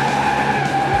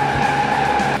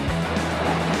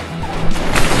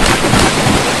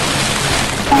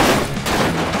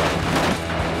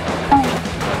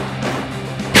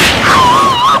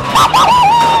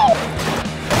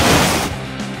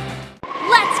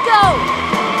 Let's go!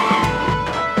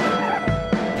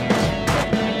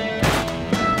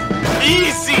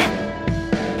 Easy.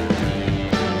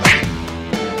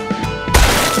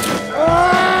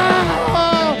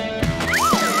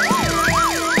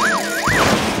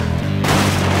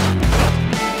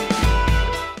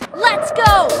 Let's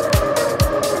go!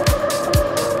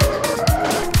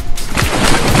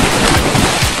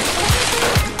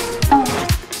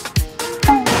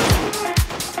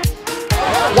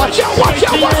 Watch out, watch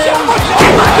out, watch out, watch out.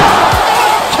 Oh my God.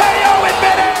 KO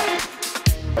admitted.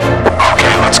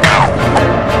 Okay, let's go.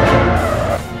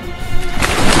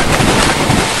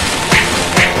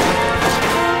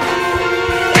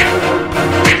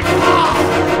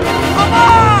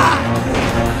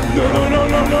 No, no, no,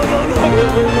 no, no, no, no.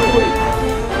 Wait.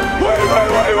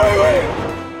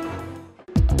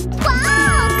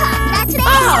 Wow! Congratulations!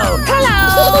 Oh, hello!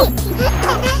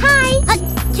 Hi!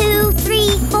 2,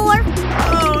 3, 4.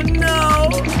 Oh, no!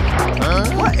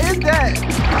 What is that?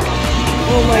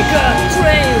 Oh my god,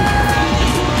 train!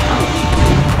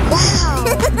 Wow!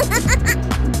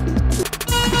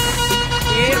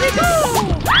 Here we go!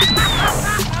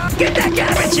 Get that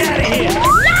garbage out of here!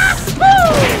 Let's go!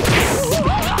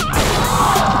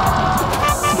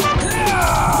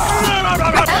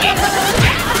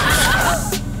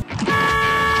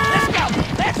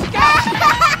 Let's go!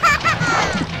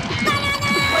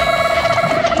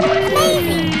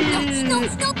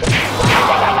 Stop!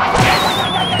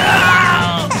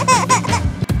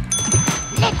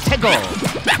 Let's go.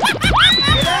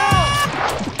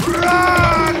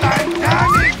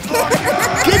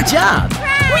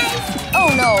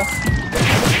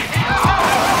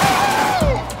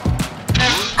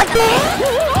 Oh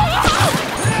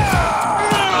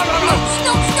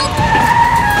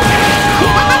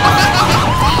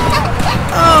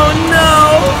no!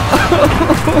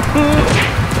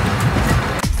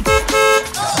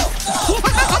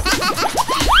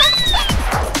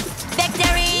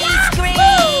 Victory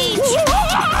screech!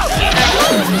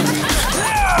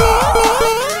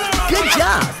 Good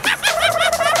job!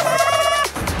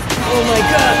 Oh my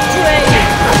god, train!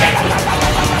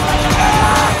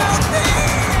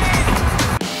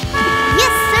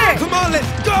 Yes, sir! Come on,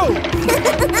 let's go!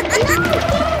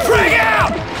 Frag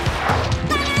out!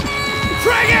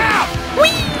 Frag out!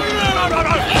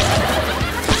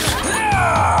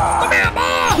 Come here, boy!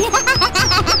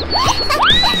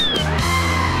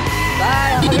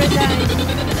 Bye, have a great time!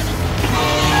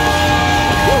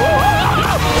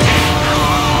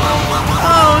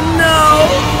 Oh no!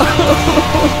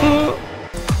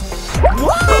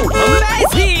 Whoa!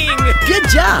 Amazing! Good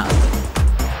job!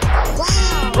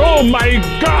 Oh my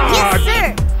god! Yes, sir!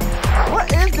 What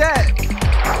is that?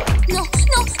 No!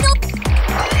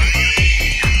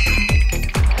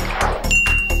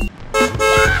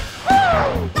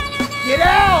 Get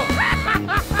out!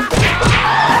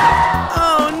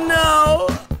 Oh no!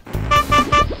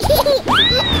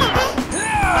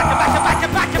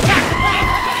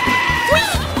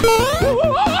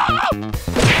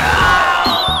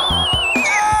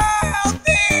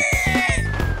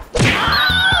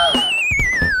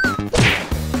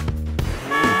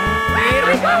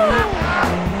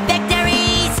 Victory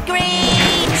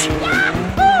screech!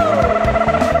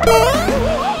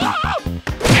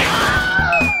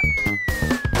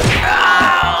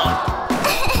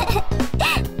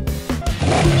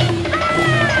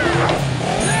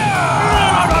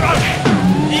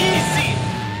 Easy!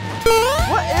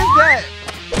 What is that?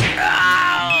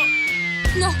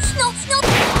 No!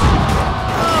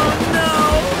 Oh no!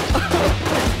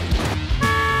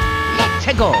 Let's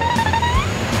go.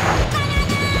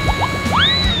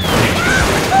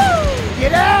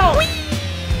 Get out!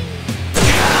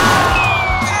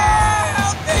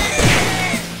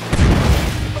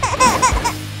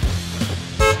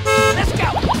 Let's go!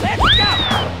 Let's go!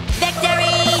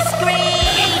 Victory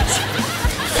screech!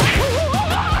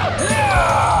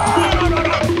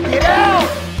 Get out!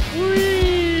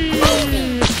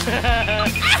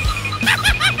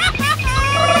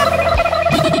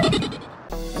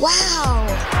 Wow!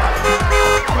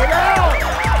 Get out!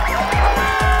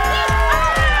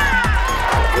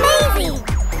 Amazing!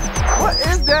 What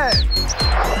is that?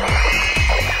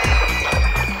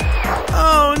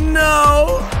 Oh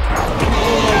no!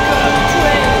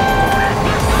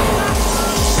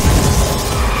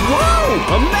 Whoa!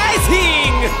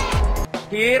 Amazing!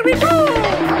 Here we go!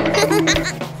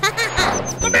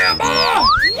 Come here, boy!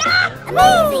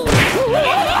 Amazing!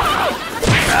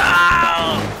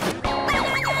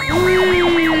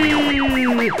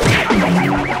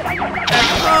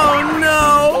 Oh no!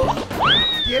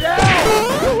 Get out!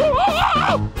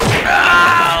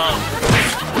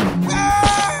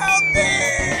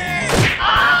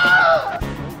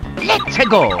 Let's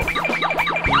go.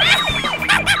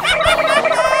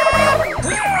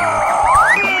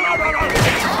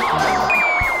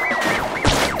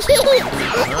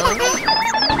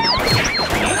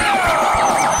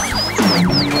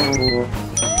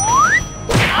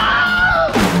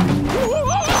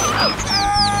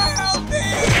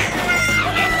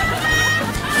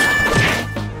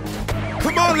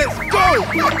 Come on, let's go!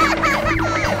 Get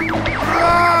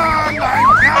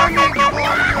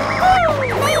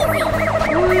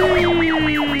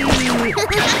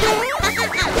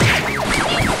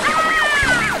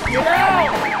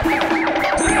out!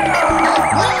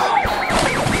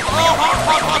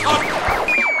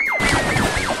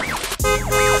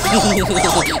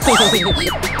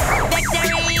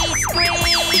 Victory screech!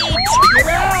 Get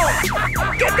out!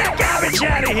 Get that garbage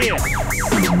out of here!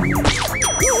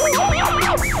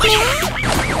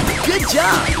 Good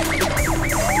job!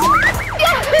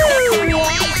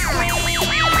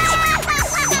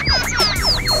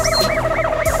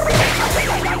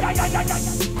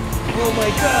 Oh my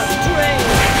god, train!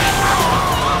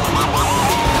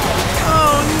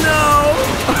 Oh no!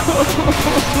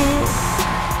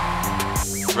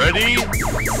 Ready?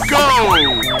 Go!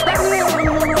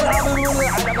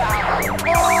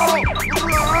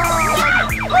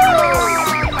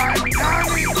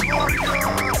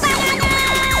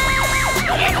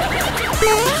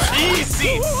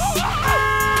 Easy!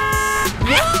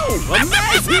 Whoa!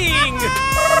 Amazing!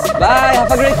 Bye,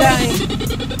 have a great time!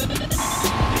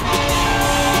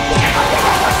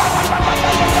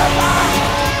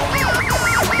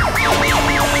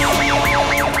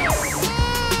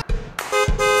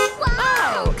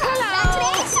 Wow!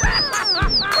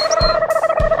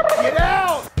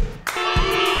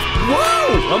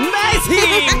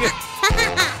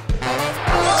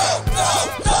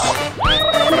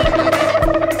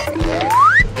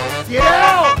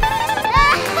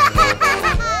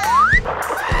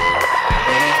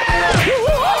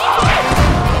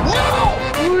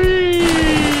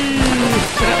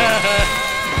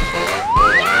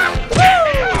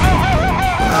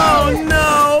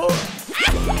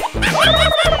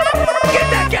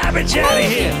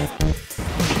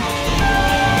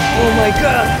 my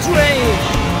god, train!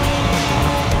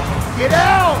 Get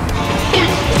out!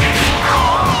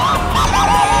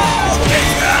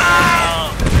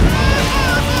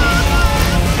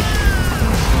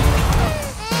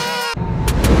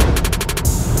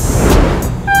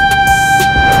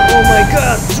 Oh my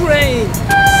god, train!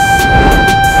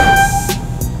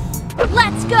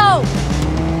 Let's go!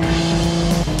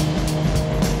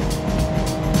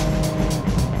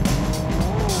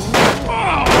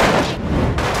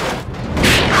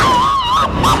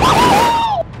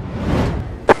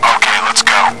 Okay, let's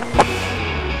go.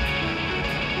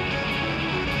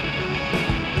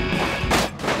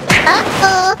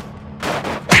 Uh-oh.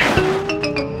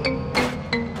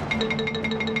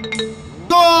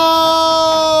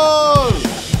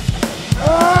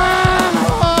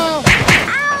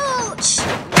 Ouch!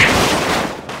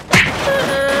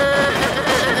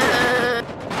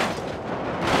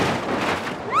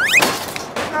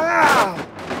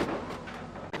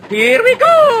 Here we go!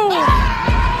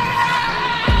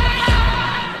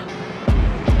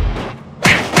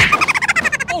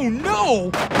 Oh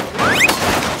no!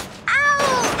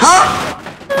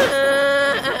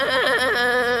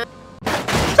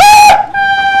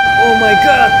 Oh my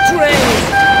god, train!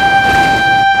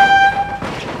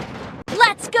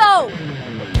 Let's go!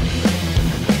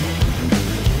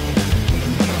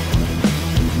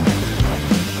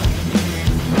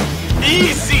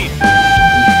 Easy!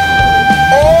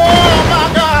 Oh my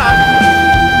god!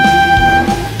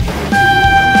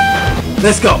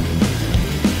 Let's go.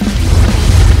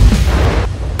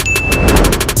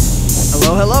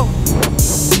 Hello, hello.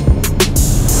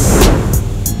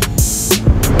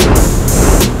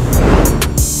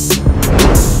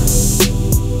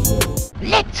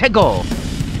 Let's go.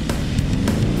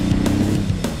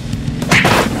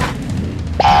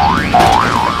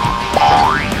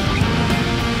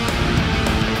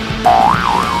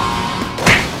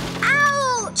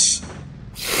 Ouch!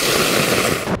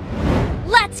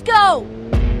 Let's go!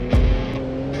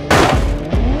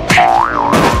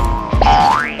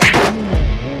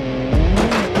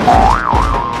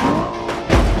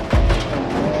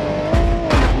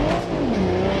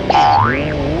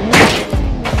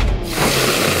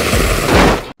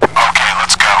 Okay,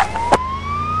 let's go.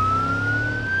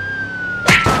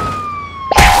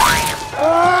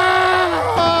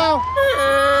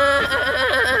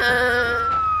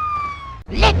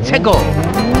 Let's go.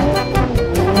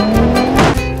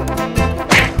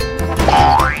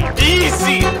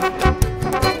 Easy!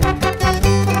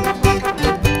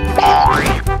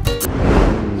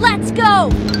 Let's go!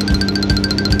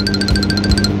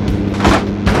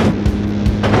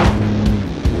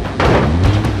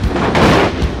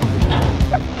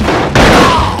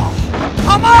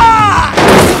 Come on!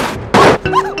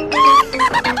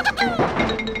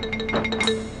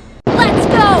 Let's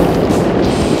go!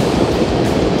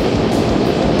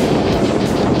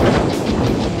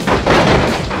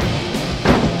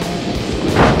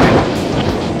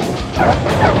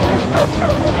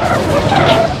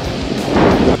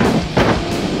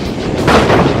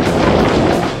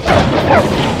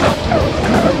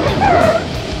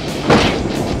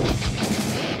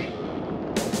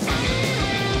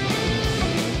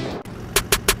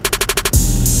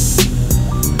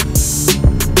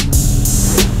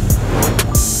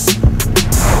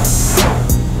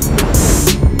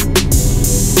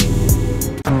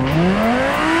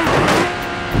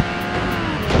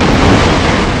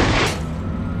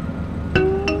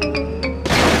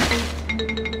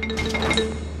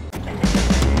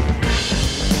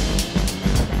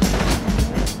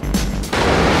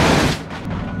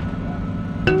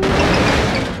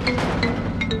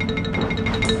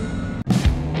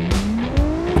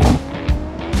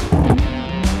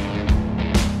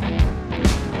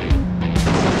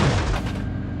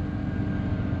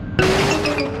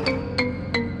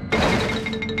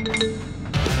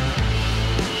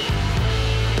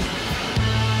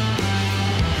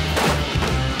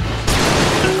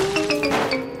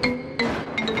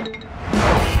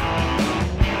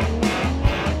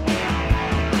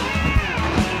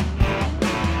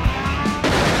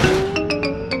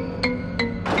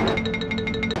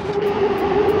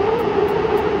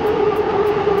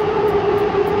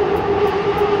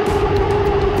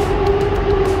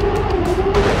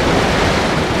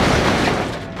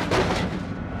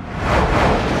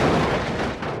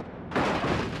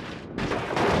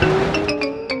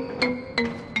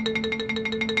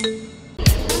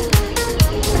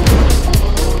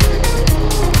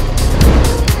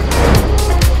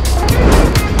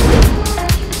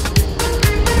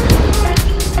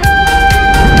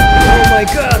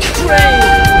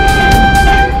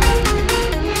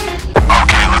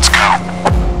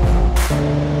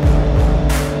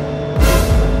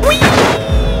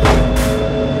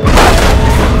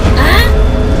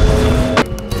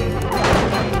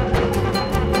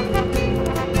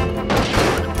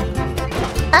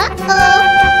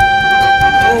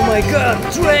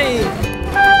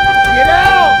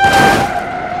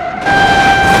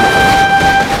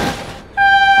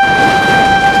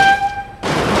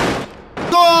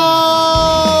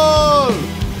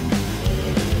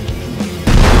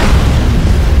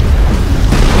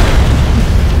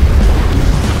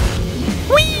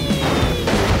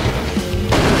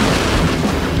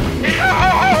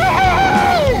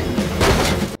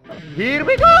 Here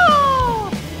we go!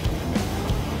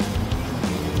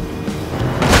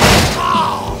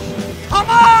 Come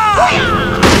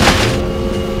on!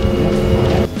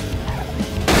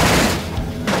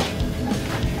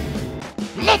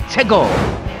 Let's go!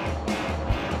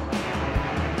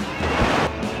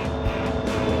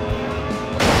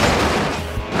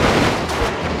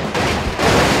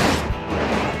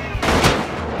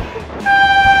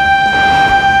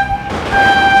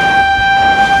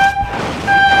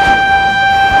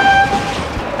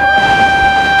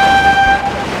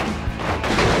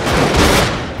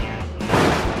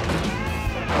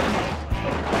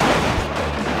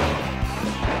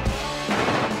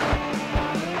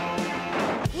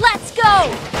 Let's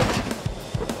go!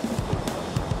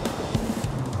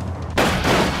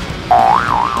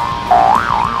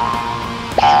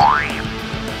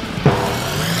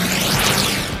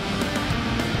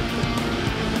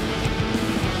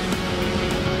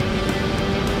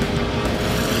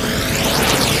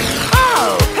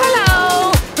 Oh,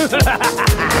 hello!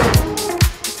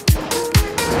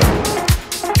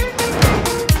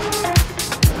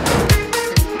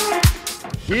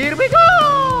 Here we go!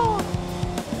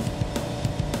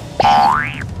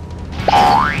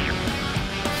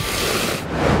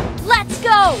 Let's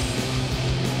go!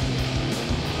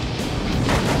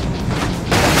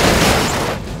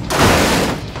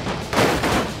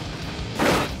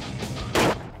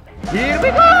 Here we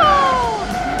go!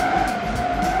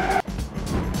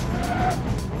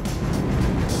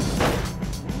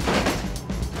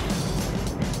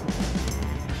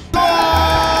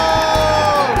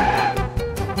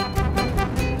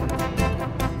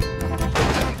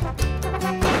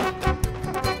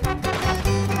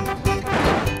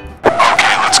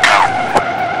 Okay, let's go.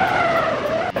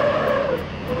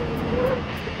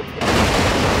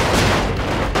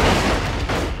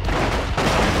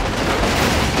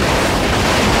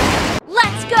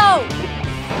 Let's go!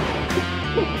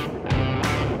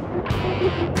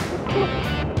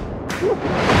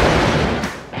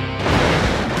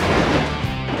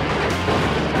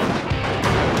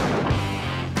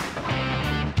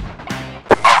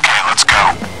 Okay, let's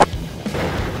go.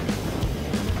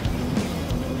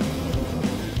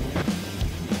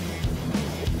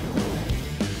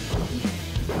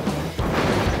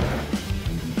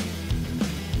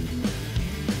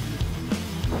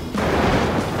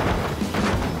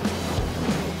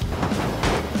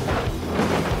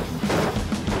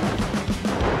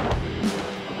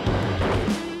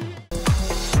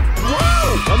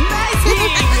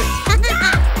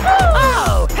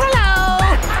 Oh, hello!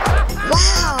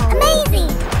 Wow! Amazing!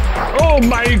 Oh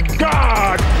my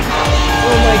god!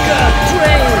 Oh my god,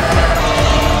 train!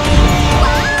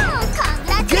 Wow!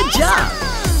 Congratulations! Good job!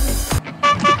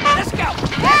 Let's go!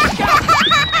 Let's go!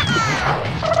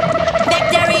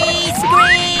 Victory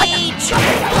screech!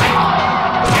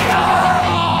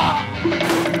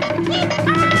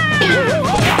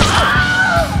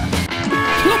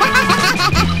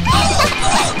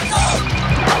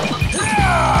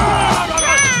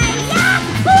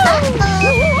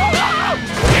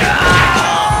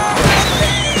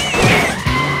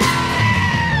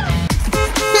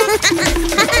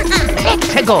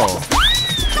 Let's go!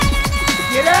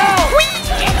 Get out!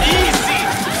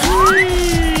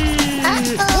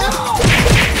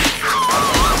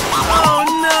 Oh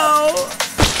no!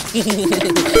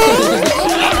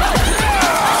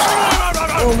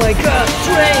 Oh my god,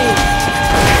 train!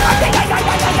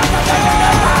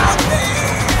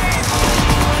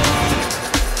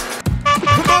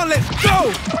 Come on, let's go!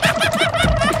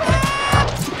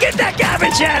 Get that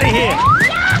garbage out of here!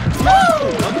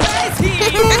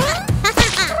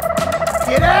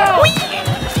 Get out!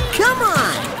 Come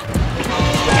on!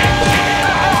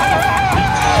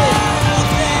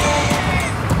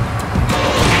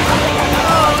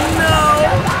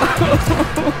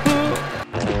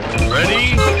 Ready?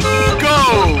 Go!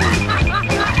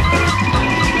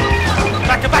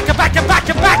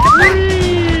 Back!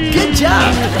 Good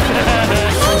job!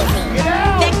 Get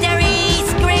out! Victory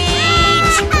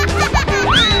screech!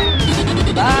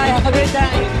 Bye, have a great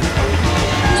time!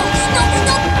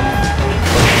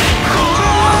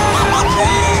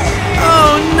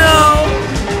 Oh no!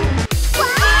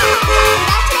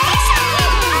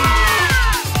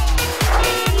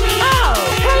 Oh,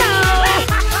 hello!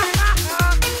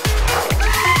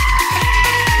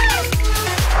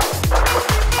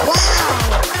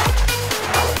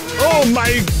 Oh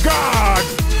my god!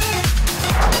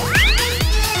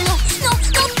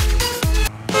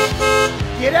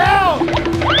 Get out!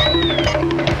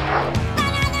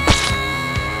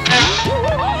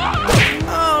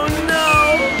 Oh no!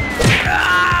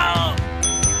 Ow!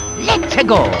 Let's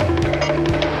go!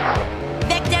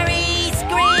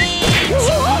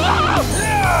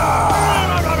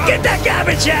 Get that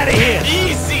garbage out of here!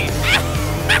 Easy!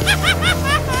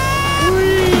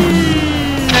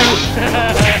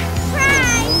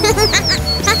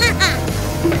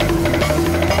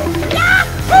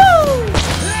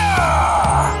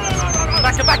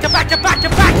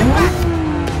 Back!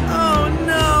 Oh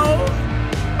no!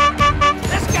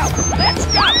 Let's go! Let's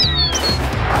go!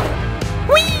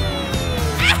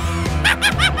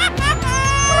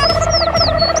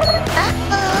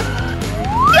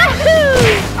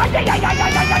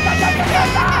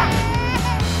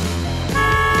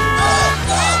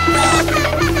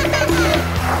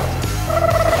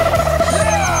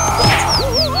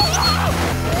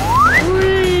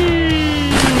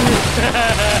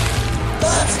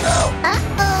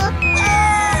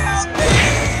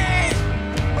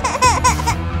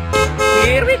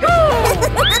 Here we go!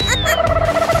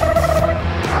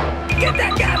 Get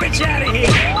that garbage out of here!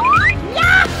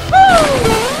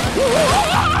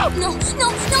 No, no,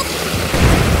 no.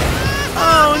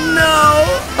 Oh no!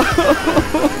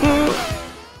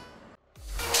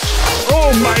 Oh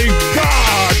my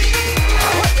God!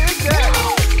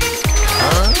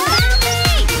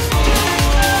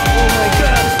 Oh my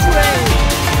god, Train!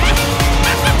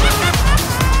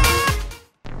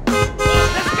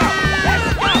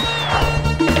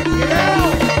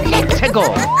 Let's go.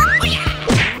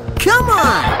 Come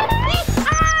on.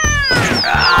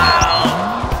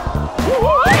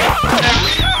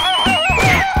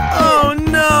 Oh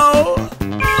no!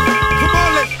 Come on,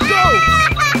 let's go!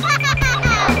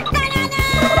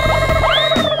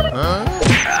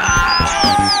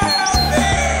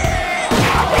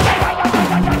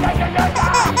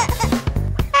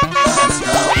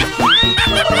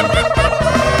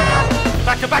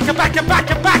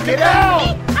 Back! Get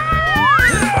out!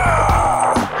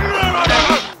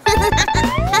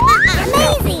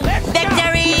 Amazing.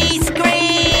 Victory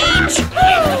screech.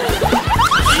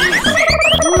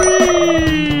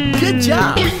 Good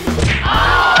job.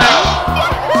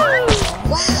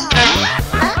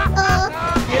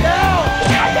 Get out!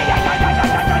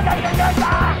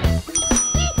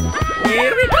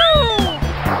 Here we go!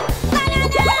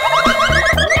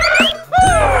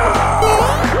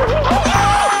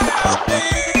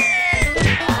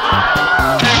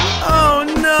 Oh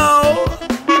no!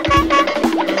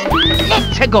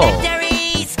 Let's go.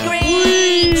 Victory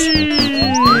screech!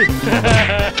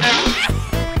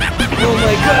 Oh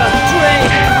my god, Train!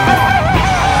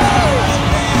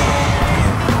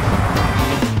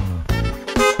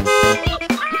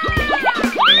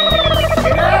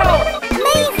 Get out!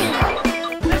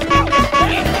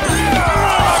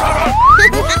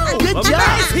 Good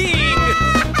job.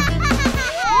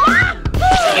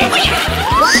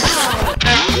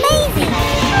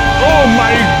 Oh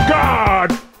my God!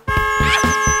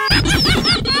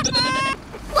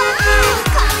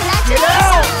 Get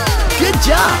out! Good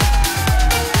job.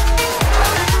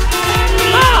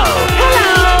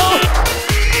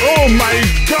 Oh my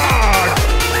God!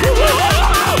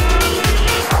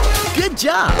 Good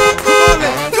job. Come on,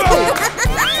 let's go!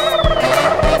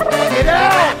 Get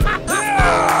out!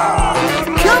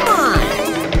 Come on.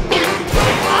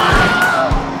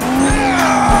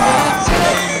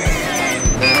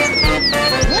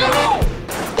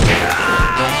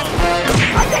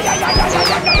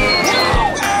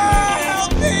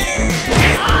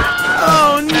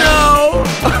 Oh no!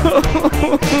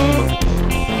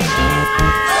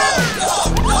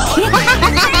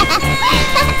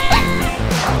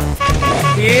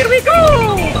 Here we go!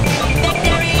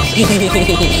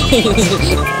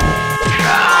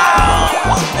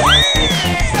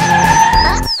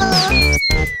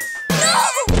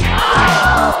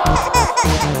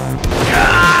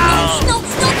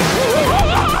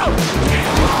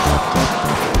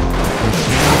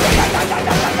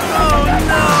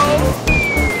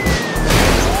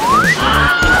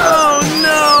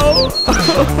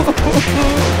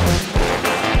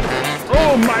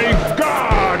 Oh my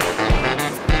God!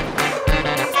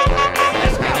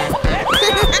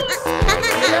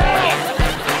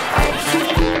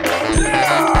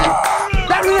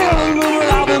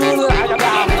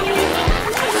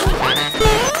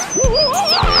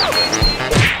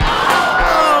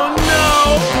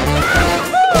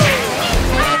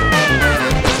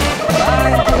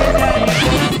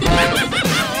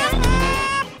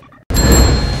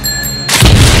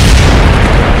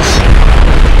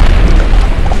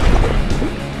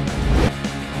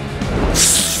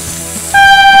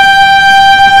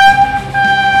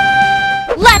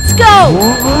 Let's go!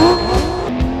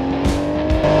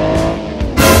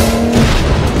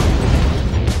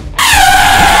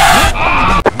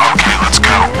 Okay, let's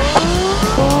go.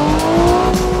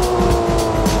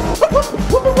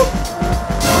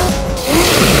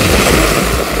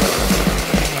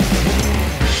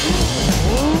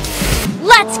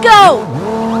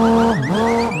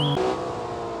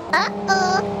 Let's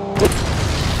go!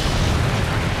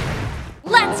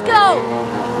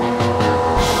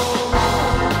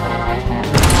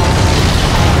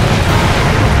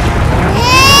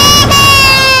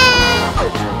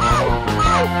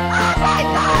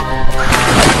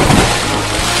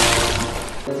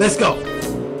 Let's go.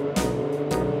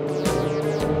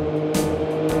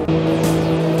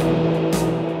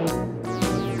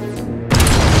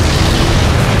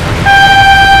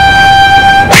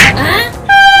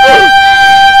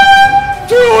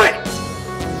 Do it!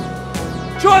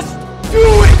 Just do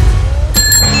it!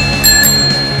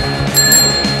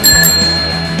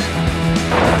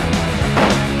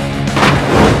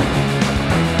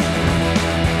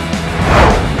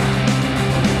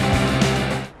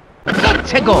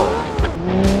 Let's go!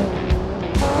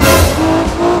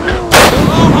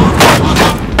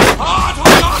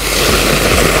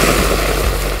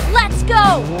 Let's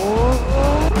go!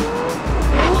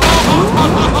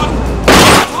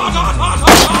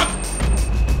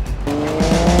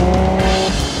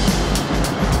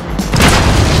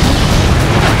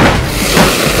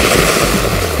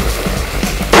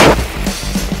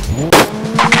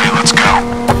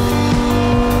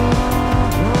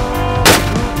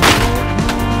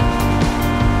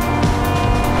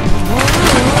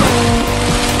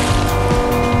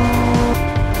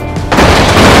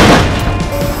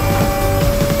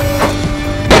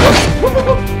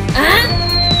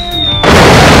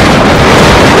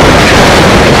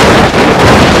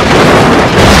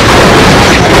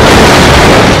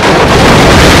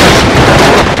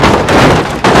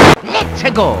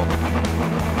 Let's go!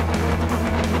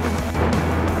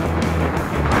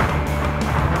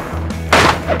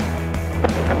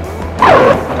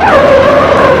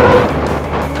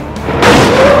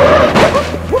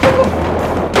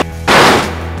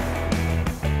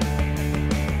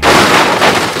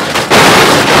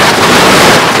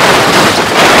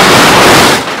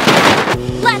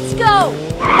 Let's go!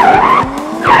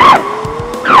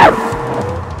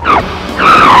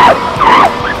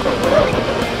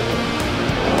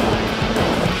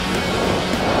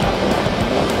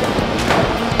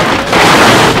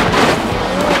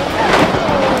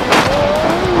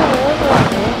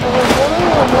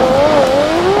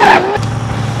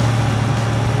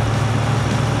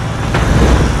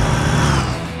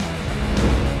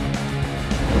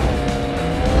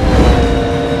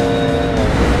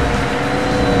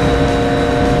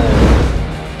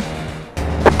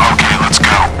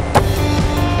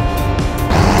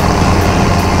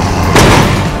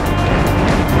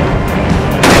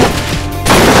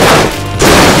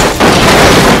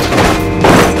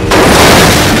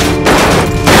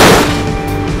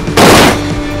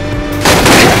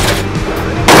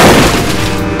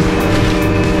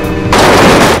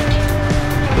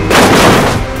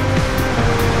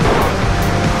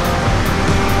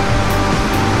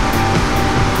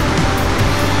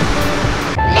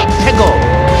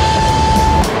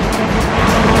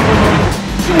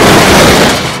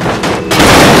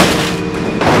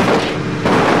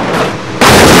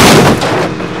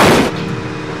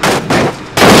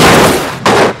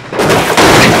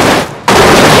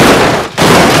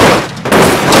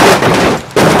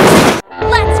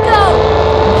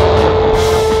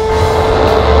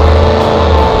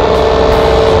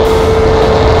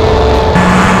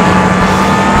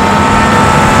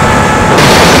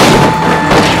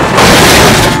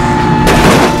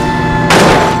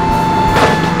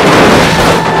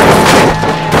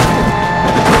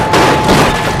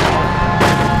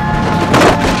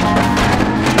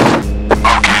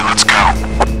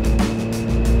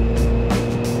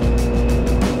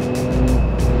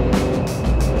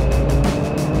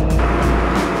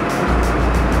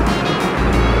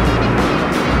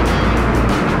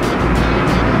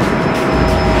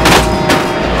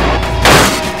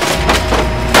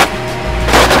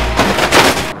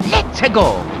 Let's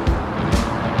go!